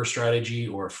BRRRR strategy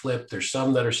or a flip. There's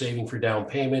some that are saving for down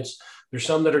payments. There's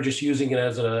some that are just using it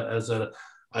as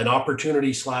an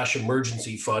opportunity /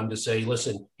 emergency fund to say,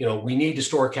 listen, we need to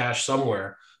store cash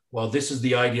somewhere. Well, this is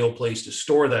the ideal place to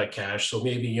store that cash. So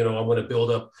maybe, I'm going to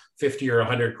build up 50 or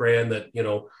 100 grand that,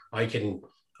 I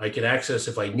can access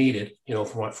if I need it.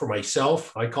 For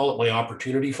myself, I call it my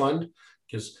opportunity fund.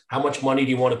 Because how much money do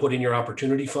you want to put in your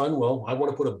opportunity fund? Well, I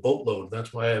want to put a boatload.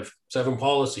 That's why I have 7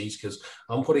 policies, because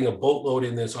I'm putting a boatload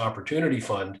in this opportunity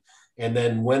fund. And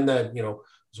then when that,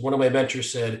 as one of my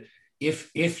mentors said,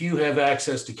 if you have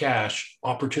access to cash,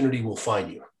 opportunity will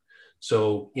find you.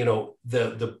 So,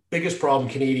 the biggest problem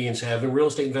Canadians have, and real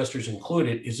estate investors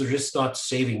included, is they're just not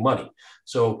saving money.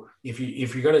 So if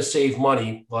you're going to save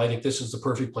money, well, I think this is the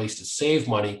perfect place to save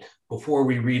money before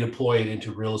we redeploy it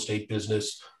into real estate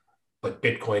business, but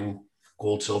Bitcoin,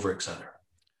 gold, silver, et cetera.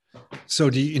 So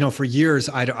do you, for years,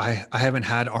 I haven't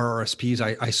had RRSPs.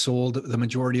 I sold the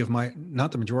majority of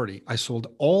I sold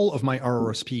all of my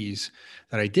RRSPs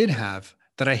that I did have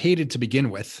that I hated to begin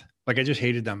with. Like I just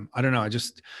hated them. I don't know.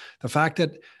 The fact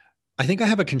that I think I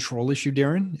have a control issue,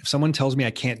 Darren. If someone tells me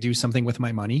I can't do something with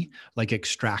my money, like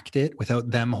extract it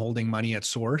without them holding money at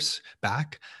source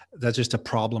back, that's just a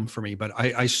problem for me. But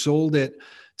I sold it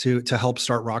to help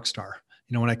start Rockstar.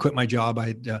 When I quit my job,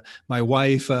 my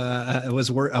wife I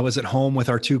was at home with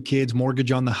our 2 kids,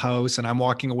 mortgage on the house, and I'm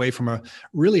walking away from a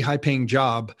really high-paying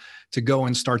job to go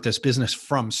and start this business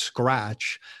from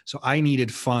scratch. So I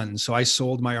needed funds. So I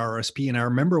sold my RSP, and I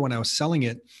remember when I was selling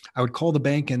it, I would call the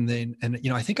bank, and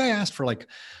I think I asked for like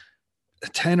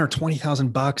 10 or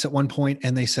 20,000 bucks at one point,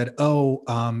 and they said, "Oh,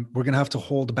 we're gonna have to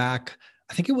hold back."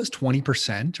 I think it was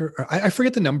 20%, or I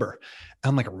forget the number.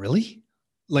 I'm like, really?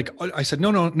 Like I said,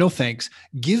 no, thanks.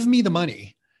 Give me the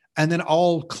money. And then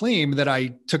I'll claim that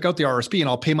I took out the RSP and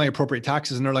I'll pay my appropriate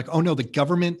taxes. And they're like, oh no, the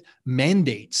government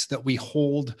mandates that we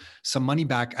hold some money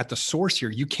back at the source here.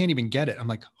 You can't even get it. I'm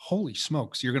like, holy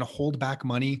smokes, you're going to hold back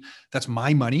money. That's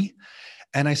my money.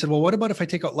 And I said, well, what about if I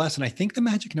take out less? And I think the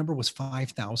magic number was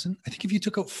 5,000. I think if you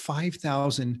took out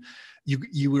 5,000,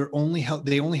 you were only held,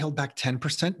 they only held back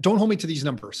 10%. Don't hold me to these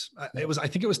numbers. I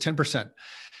think it was 10%.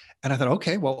 And I thought,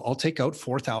 okay, well, I'll take out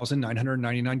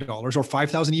 $4,999 or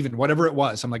 5,000 even, whatever it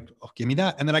was. I'm like, oh, give me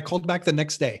that. And then I called back the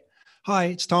next day. Hi,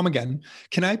 it's Tom again.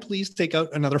 Can I please take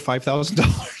out another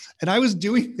 $5,000? And I was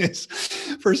doing this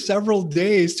for several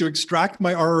days to extract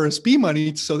my RRSP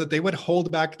money so that they would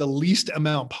hold back the least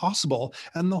amount possible.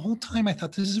 And the whole time I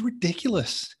thought, this is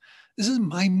ridiculous. This is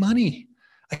my money.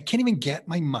 I can't even get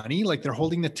my money. Like they're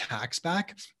holding the tax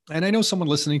back. And I know someone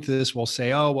listening to this will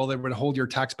say, oh, well, they would hold your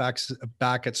tax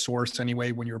back at source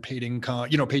anyway when you're paid income,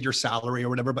 paid your salary or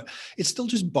whatever, but it still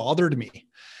just bothered me.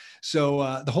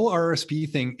 So the whole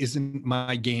RRSP thing isn't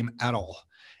my game at all.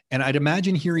 And I'd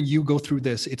imagine hearing you go through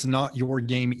this, it's not your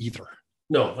game either.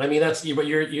 No, I mean, that's, but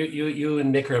you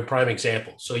and Nick are a prime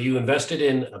example. So you invested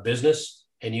in a business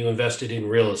and you invested in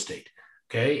real estate.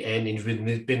 Okay. And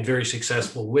you've been very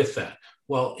successful with that.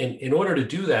 Well, in order to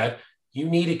do that, you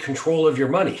needed control of your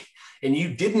money, and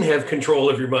you didn't have control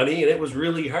of your money, and it was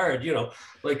really hard,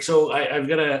 so I've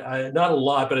got not a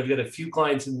lot, but I've got a few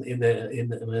clients in their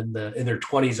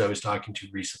 20s I was talking to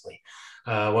recently.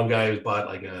 One guy who's bought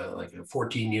like a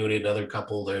 14 unit, another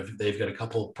couple, they've got a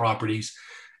couple of properties.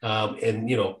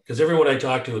 Because everyone I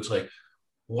talk to, it's like,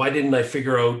 why didn't I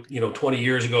figure out, 20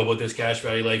 years ago about this cash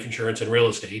value life insurance and real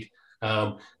estate?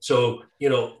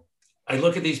 I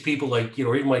look at these people like,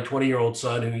 even my 20-year-old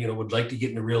son who, would like to get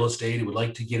into real estate, who would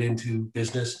like to get into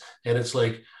business. And it's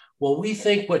like, well, we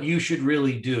think what you should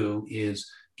really do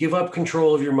is give up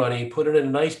control of your money, put it in a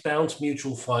nice bounce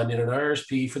mutual fund in an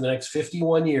RSP for the next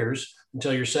 51 years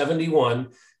until you're 71.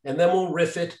 And then we'll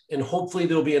riff it. And hopefully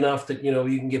there'll be enough that, you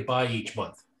can get by each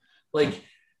month.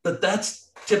 But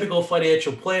that's typical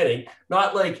financial planning,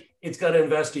 not like it's got to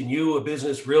invest in you, a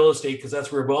business, real estate, because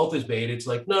that's where wealth is made. It's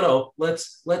like, no,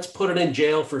 let's put it in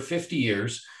jail for 50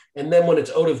 years. And then when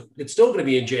it's still going to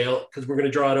be in jail because we're going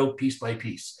to draw it out piece by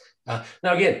piece. Now,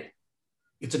 again,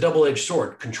 it's a double-edged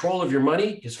sword. Control of your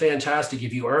money is fantastic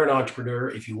if you are an entrepreneur,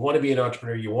 if you want to be an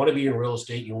entrepreneur, you want to be in real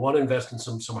estate, you want to invest in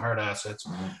some hard assets.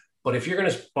 Mm-hmm. But if you're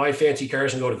going to buy fancy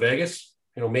cars and go to Vegas,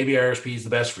 maybe RSP is the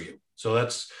best for you. So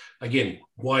that's, again,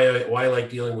 why I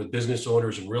like dealing with business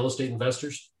owners and real estate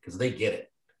investors, because they get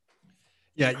it.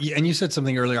 Yeah. And you said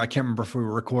something earlier, I can't remember if we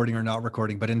were recording or not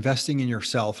recording, but investing in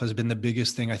yourself has been the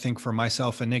biggest thing, I think, for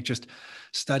myself and Nick, just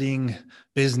studying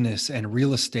business and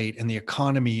real estate and the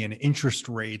economy and interest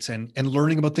rates and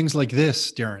learning about things like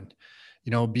this, Darren,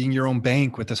 being your own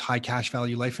bank with this high cash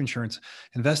value life insurance,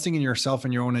 investing in yourself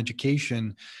and your own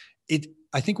education.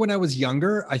 I think when I was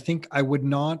younger, I think I would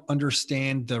not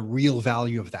understand the real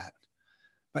value of that.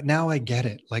 But now I get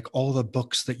it. Like all the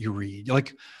books that you read,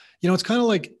 it's kind of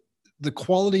like the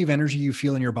quality of energy you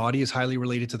feel in your body is highly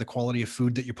related to the quality of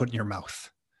food that you put in your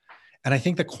mouth. And I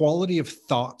think the quality of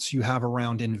thoughts you have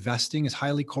around investing is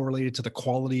highly correlated to the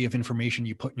quality of information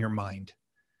you put in your mind.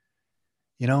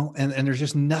 And there's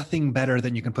just nothing better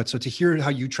than you can put. So to hear how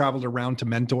you traveled around to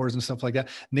mentors and stuff like that,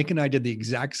 Nick and I did the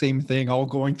exact same thing, all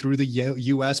going through the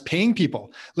US, paying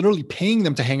people, literally paying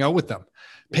them to hang out with them,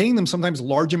 paying them sometimes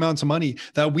large amounts of money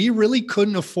that we really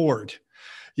couldn't afford,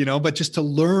 but just to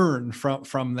learn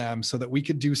from them so that we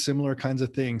could do similar kinds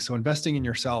of things. So investing in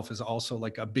yourself is also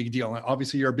like a big deal. And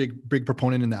obviously you're a big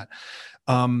proponent in that.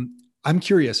 I'm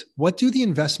curious, what do the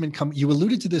investment you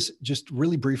alluded to this just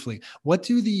really briefly. What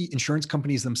do the insurance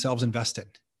companies themselves invest in?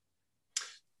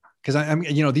 Because I'm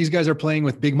these guys are playing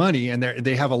with big money and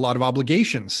they have a lot of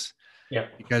obligations. Yeah.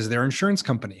 Because they're insurance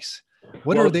companies.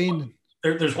 What are they?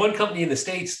 There's one company in the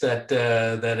States that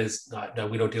is not, no,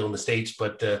 we don't deal in the States,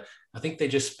 but I think they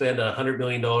just spent $100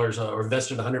 million or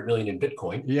invested $100 million in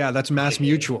Bitcoin. Yeah. That's Mass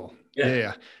Mutual.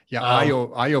 Yeah. Eye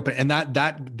open. And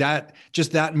that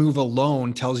just that move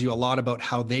alone tells you a lot about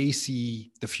how they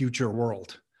see the future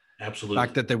world. Absolutely. The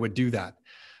fact that they would do that.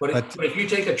 But if you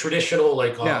take a traditional,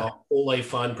 whole life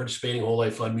fund, participating whole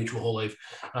life fund, mutual whole life,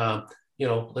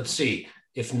 let's see,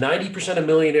 if 90% of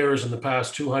millionaires in the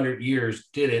past 200 years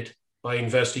did it by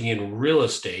investing in real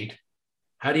estate,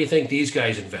 how do you think these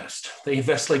guys invest? They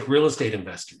invest like real estate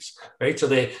investors, right? So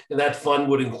that fund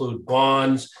would include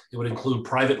bonds, it would include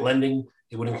private lending,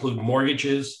 it would include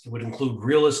mortgages, it would include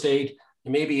real estate,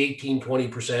 and maybe 18,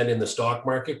 20% in the stock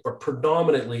market, but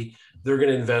predominantly they're going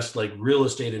to invest like real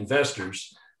estate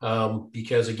investors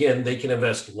because again, they can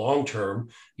invest long-term.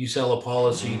 You sell a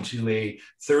policy to a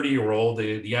 30-year-old,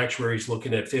 the actuary is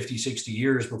looking at 50, 60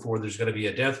 years before there's going to be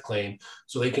a death claim.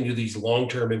 So they can do these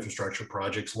long-term infrastructure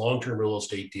projects, long-term real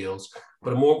estate deals,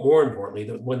 but more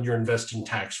importantly, when you're investing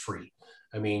tax-free.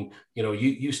 I mean,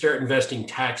 you start investing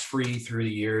tax-free through the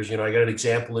years. I got an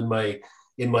example in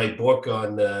my book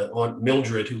on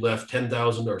Mildred, who left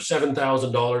 $10,000 or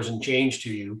 $7,000 and change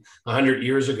to you 100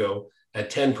 years ago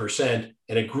at 10%,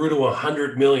 and it grew to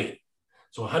 100 million.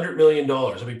 So $100 million,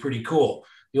 that'd be pretty cool.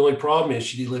 The only problem is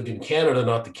she lived in Canada,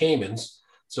 not the Caymans.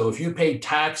 So if you paid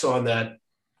tax on that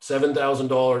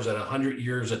 $7,000 at 100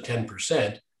 years at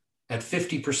 10%, at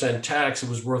 50% tax, it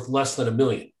was worth less than $1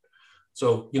 million.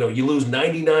 So, you lose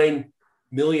 $99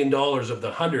 million of the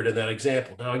 100 in that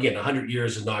example. Now, again, 100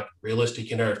 years is not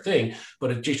realistic in our thing,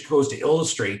 but it just goes to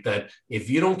illustrate that if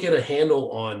you don't get a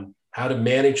handle on how to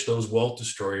manage those wealth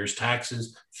destroyers,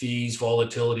 taxes, fees,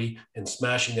 volatility, and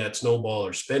smashing that snowball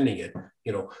or spending it,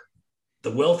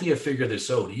 the wealthier figure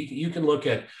this out. You can look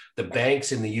at the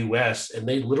banks in the US, and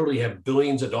they literally have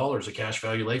billions of dollars of cash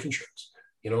value life insurance.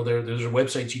 There's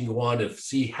websites you can go on to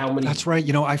see how many. That's right.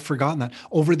 I've forgotten that.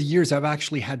 Over the years, I've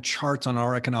actually had charts on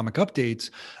our economic updates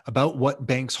about what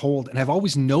banks hold. And I've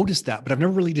always noticed that, but I've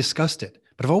never really discussed it.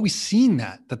 But I've always seen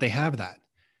that they have that.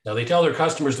 Now, they tell their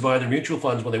customers to buy their mutual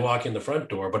funds when they walk in the front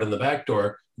door, but in the back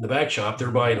door, in the back shop,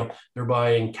 they're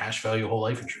buying cash value whole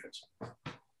life insurance.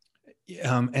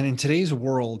 And in today's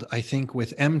world, I think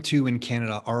with M2 in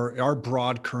Canada, our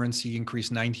broad currency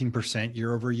increased 19%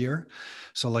 year over year.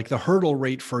 So like the hurdle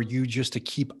rate for you just to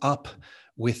keep up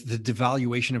with the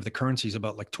devaluation of the currency is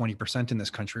about like 20% in this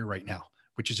country right now,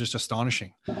 which is just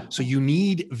astonishing. So you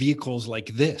need vehicles like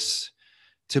this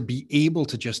to be able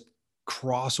to just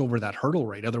cross over that hurdle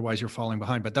rate. Otherwise you're falling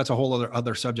behind, but that's a whole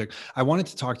other subject. I wanted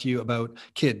to talk to you about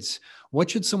kids. What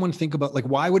should someone think about? Like,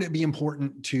 why would it be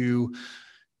important to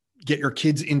get your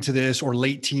kids into this, or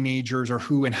late teenagers, or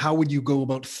and how would you go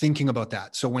about thinking about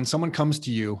that? So when someone comes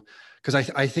to you, because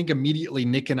I think immediately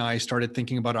Nick and I started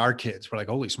thinking about our kids. We're like,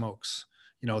 holy smokes,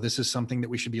 this is something that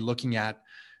we should be looking at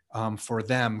for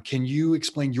them. Can you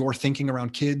explain your thinking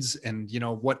around kids and,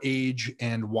 what age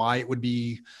and why it would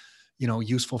be,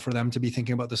 useful for them to be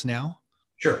thinking about this now?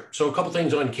 Sure. So a couple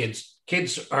things on kids.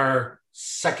 Kids are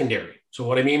secondary. So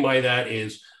what I mean by that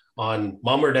is on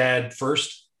mom or dad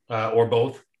first, or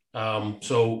both.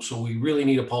 So we really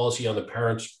need a policy on the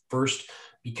parents first,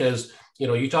 because,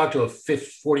 you talk to a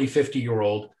 40,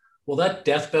 50-year-old, well, that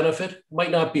death benefit might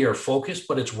not be our focus,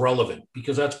 but it's relevant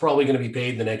because that's probably going to be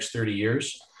paid in the next 30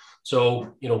 years.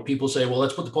 So, people say, well,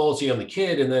 let's put the policy on the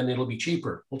kid and then it'll be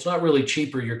cheaper. Well, it's not really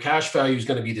cheaper. Your cash value is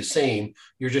going to be the same.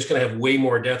 You're just going to have way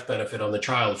more death benefit on the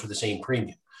child for the same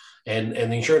premium. And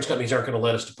the insurance companies aren't going to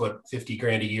let us to put 50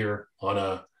 grand a year on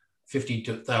a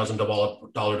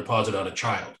 $50,000 deposit on a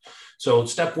child. So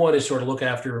step one is sort of look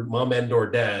after mom and or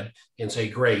dad and say,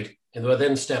 great. And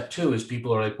then step two is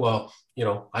people are like, well,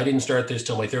 I didn't start this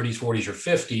till my 30s, 40s, or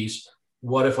 50s.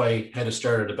 What if I had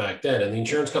started it back then? And the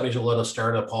insurance companies will let us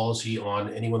start a policy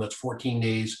on anyone that's 14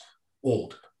 days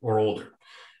old or older.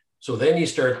 So then you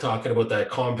start talking about that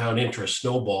compound interest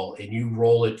snowball, and you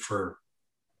roll it for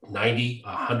 90,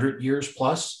 100 years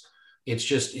plus.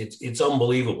 It's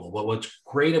unbelievable. But what's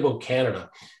great about Canada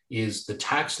is the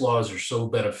tax laws are so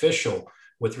beneficial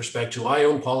with respect to, I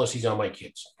own policies on my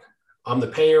kids. I'm the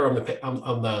payer,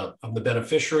 I'm the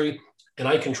beneficiary, and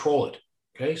I control it.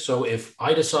 Okay. So if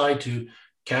I decide to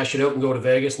cash it out and go to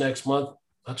Vegas next month,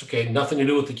 that's okay. Nothing to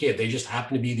do with the kid. They just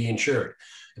happen to be the insured.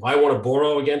 If I want to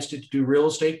borrow against it to do real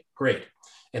estate, great.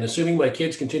 And assuming my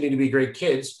kids continue to be great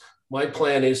kids, my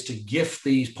plan is to gift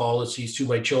these policies to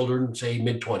my children, say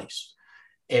mid-20s.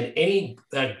 And any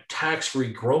that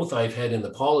tax-free growth I've had in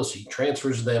the policy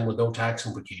transfers to them with no tax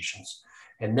implications.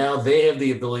 And now they have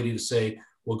the ability to say,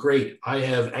 well, great, I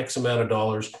have X amount of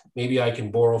dollars. Maybe I can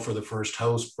borrow for the first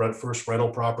house, first rental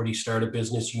property, start a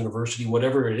business, university,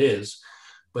 whatever it is.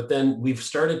 But then we've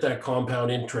started that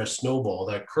compound interest snowball,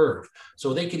 that curve.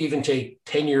 So they could even take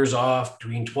 10 years off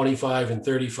between 25 and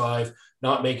 35,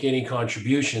 not make any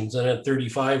contributions. And at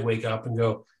 35, wake up and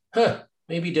go,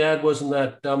 maybe dad wasn't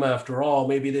that dumb after all.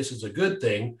 Maybe this is a good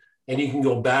thing. And you can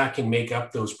go back and make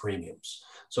up those premiums.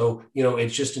 So,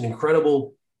 it's just an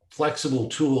incredible flexible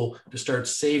tool to start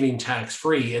saving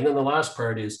tax-free. And then the last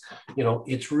part is,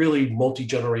 it's really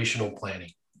multi-generational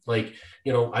planning. Like,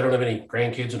 I don't have any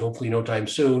grandkids and hopefully no time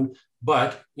soon,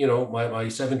 but, my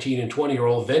 17 and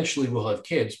 20-year-old eventually will have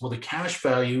kids. Well, the cash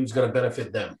value is going to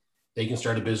benefit them. They can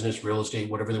start a business, real estate,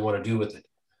 whatever they want to do with it.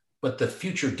 But the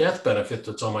future death benefit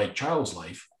that's on my child's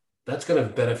life, that's going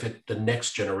to benefit the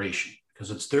next generation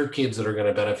because it's their kids that are going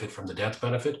to benefit from the death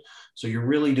benefit. So you're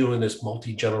really doing this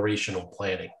multi-generational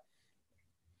planning.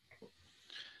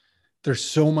 There's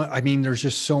so much. I mean, there's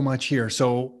just so much here.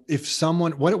 So if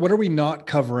someone, what are we not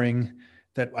covering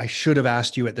that I should have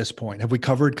asked you at this point? Have we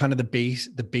covered kind of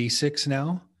the basics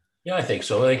now? Yeah, I think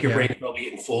so. I think your brain's probably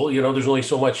getting full. There's only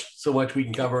so much we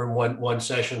can cover in one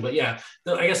session. But yeah,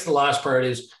 I guess the last part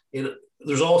is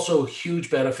there's also huge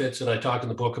benefits, and I talk in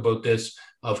the book about this,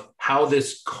 of how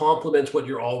this complements what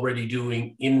you're already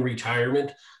doing in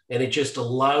retirement. And it just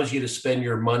allows you to spend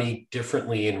your money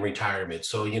differently in retirement.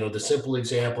 So, the simple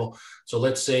example. So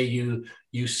let's say you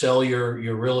sell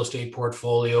your real estate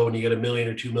portfolio and you get $1 million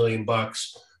or $2 million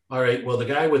bucks. All right. Well, the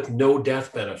guy with no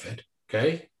death benefit.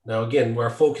 Okay. Now, again, our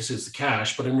focus is the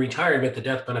cash, but in retirement, the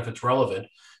death benefit's relevant.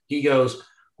 He goes,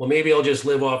 well, maybe I'll just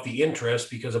live off the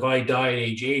interest, because if I die at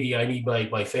age 80, I need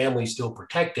my family still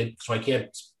protected, so I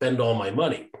can't spend all my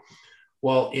money.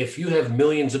 Well, if you have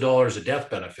millions of dollars of death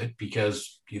benefit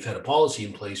because you've had a policy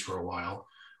in place for a while,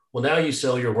 well, now you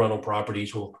sell your rental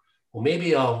properties. Well,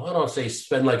 maybe I don't say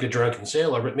spend like a drunken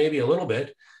sailor, but maybe a little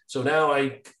bit. So now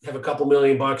I have a couple $1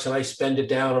 million and I spend it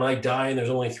down and I die and there's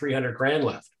only 300 grand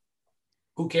left.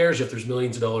 Who cares if there's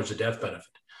millions of dollars of death benefit?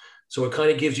 So it kind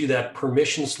of gives you that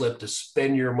permission slip to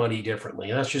spend your money differently.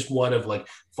 And that's just one of like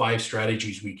 5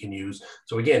 strategies we can use.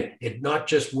 So again, it not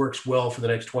just works well for the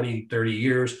next 20, 30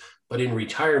 years, but in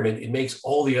retirement, it makes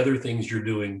all the other things you're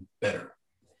doing better.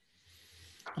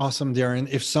 Awesome, Darren.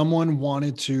 If someone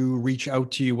wanted to reach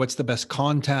out to you, what's the best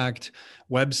contact,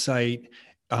 website?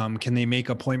 Can they make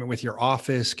an appointment with your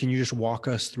office? Can you just walk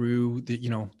us through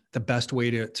the best way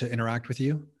to interact with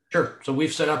you? Sure. So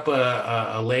we've set up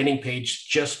a landing page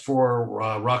just for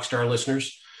Rockstar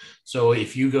listeners. So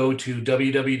if you go to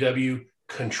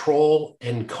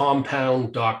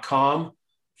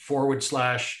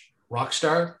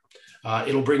www.controlandcompound.com/Rockstar,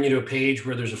 it'll bring you to a page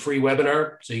where there's a free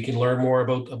webinar, so you can learn more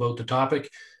about the topic.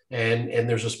 And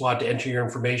there's a spot to enter your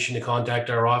information to contact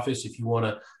our office. If you want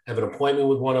to have an appointment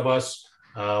with one of us,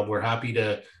 we're happy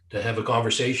to have a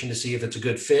conversation to see if it's a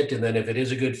good fit. And then if it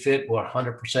is a good fit, we'll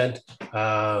 100%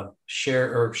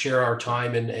 share our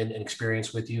time and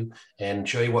experience with you and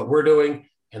show you what we're doing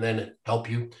and then help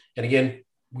you. And again,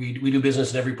 we do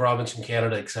business in every province in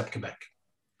Canada except Quebec.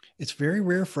 It's very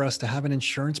rare for us to have an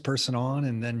insurance person on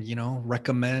and then,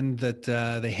 recommend that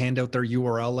they hand out their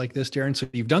URL like this, Darren. So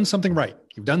you've done something right.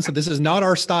 This is not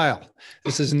our style.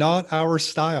 This is not our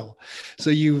style.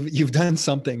 So you've done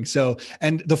something. So,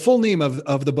 and the full name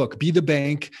of the book, Be the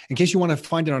Bank, in case you want to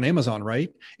find it on Amazon,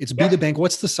 right? It's Be the Bank.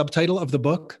 What's the subtitle of the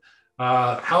book?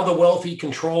 How the Wealthy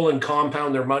Control and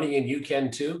Compound Their Money, and You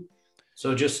Can Too.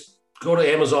 So just go to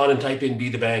Amazon and type in Be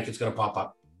the Bank. It's going to pop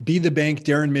up. Be the Bank,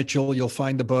 Darren Mitchell. You'll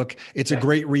find the book. It's a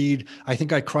great read. I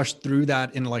think I crushed through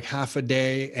that in like half a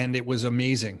day and it was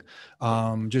amazing.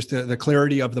 Just the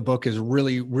clarity of the book is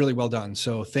really, really well done.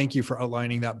 So thank you for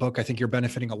outlining that book. I think you're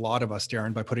benefiting a lot of us,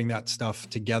 Darren, by putting that stuff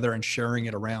together and sharing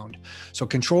it around. So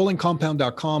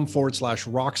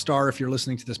controlandcompound.com/Rockstar. If you're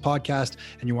listening to this podcast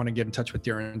and you want to get in touch with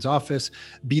Darren's office,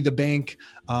 Be the Bank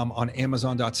on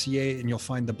Amazon.ca and you'll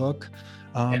find the book.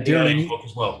 And the Darren, book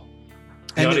as well.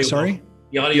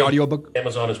 The audiobook,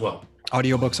 Amazon as well.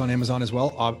 Audiobooks on Amazon as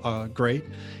well. Great.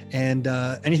 And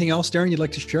anything else, Darren, you'd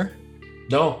like to share?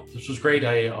 No, this was great.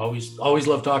 I always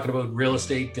love talking about real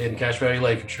estate and cash value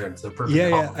life insurance. They're perfect.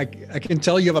 Yeah. I can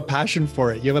tell you have a passion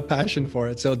for it.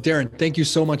 So Darren, thank you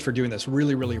so much for doing this.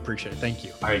 Really, really appreciate it. Thank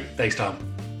you. All right. Thanks, Tom.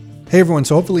 Hey everyone,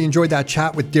 so hopefully you enjoyed that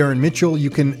chat with Darren Mitchell. You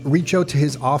can reach out to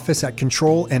his office at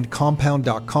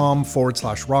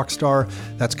controlandcompound.com/Rockstar.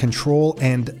 That's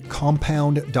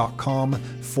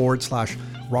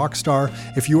controlandcompound.com/Rockstar.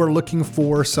 If you are looking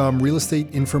for some real estate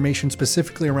information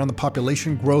specifically around the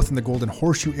population growth in the Golden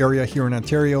Horseshoe area here in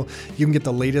Ontario, you can get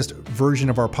the latest version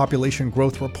of our population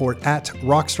growth report at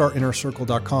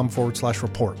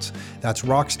rockstarinnercircle.com/reports. That's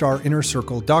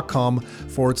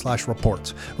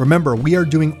rockstarinnercircle.com/reports. Remember, we are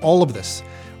doing all of this.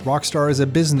 Rockstar is a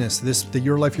business, the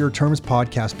Your Life, Your Terms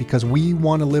podcast, because we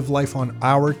want to live life on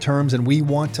our terms and we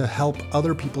want to help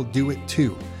other people do it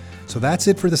too. So that's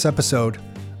it for this episode.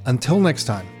 Until next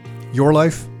time, your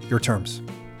life, your terms.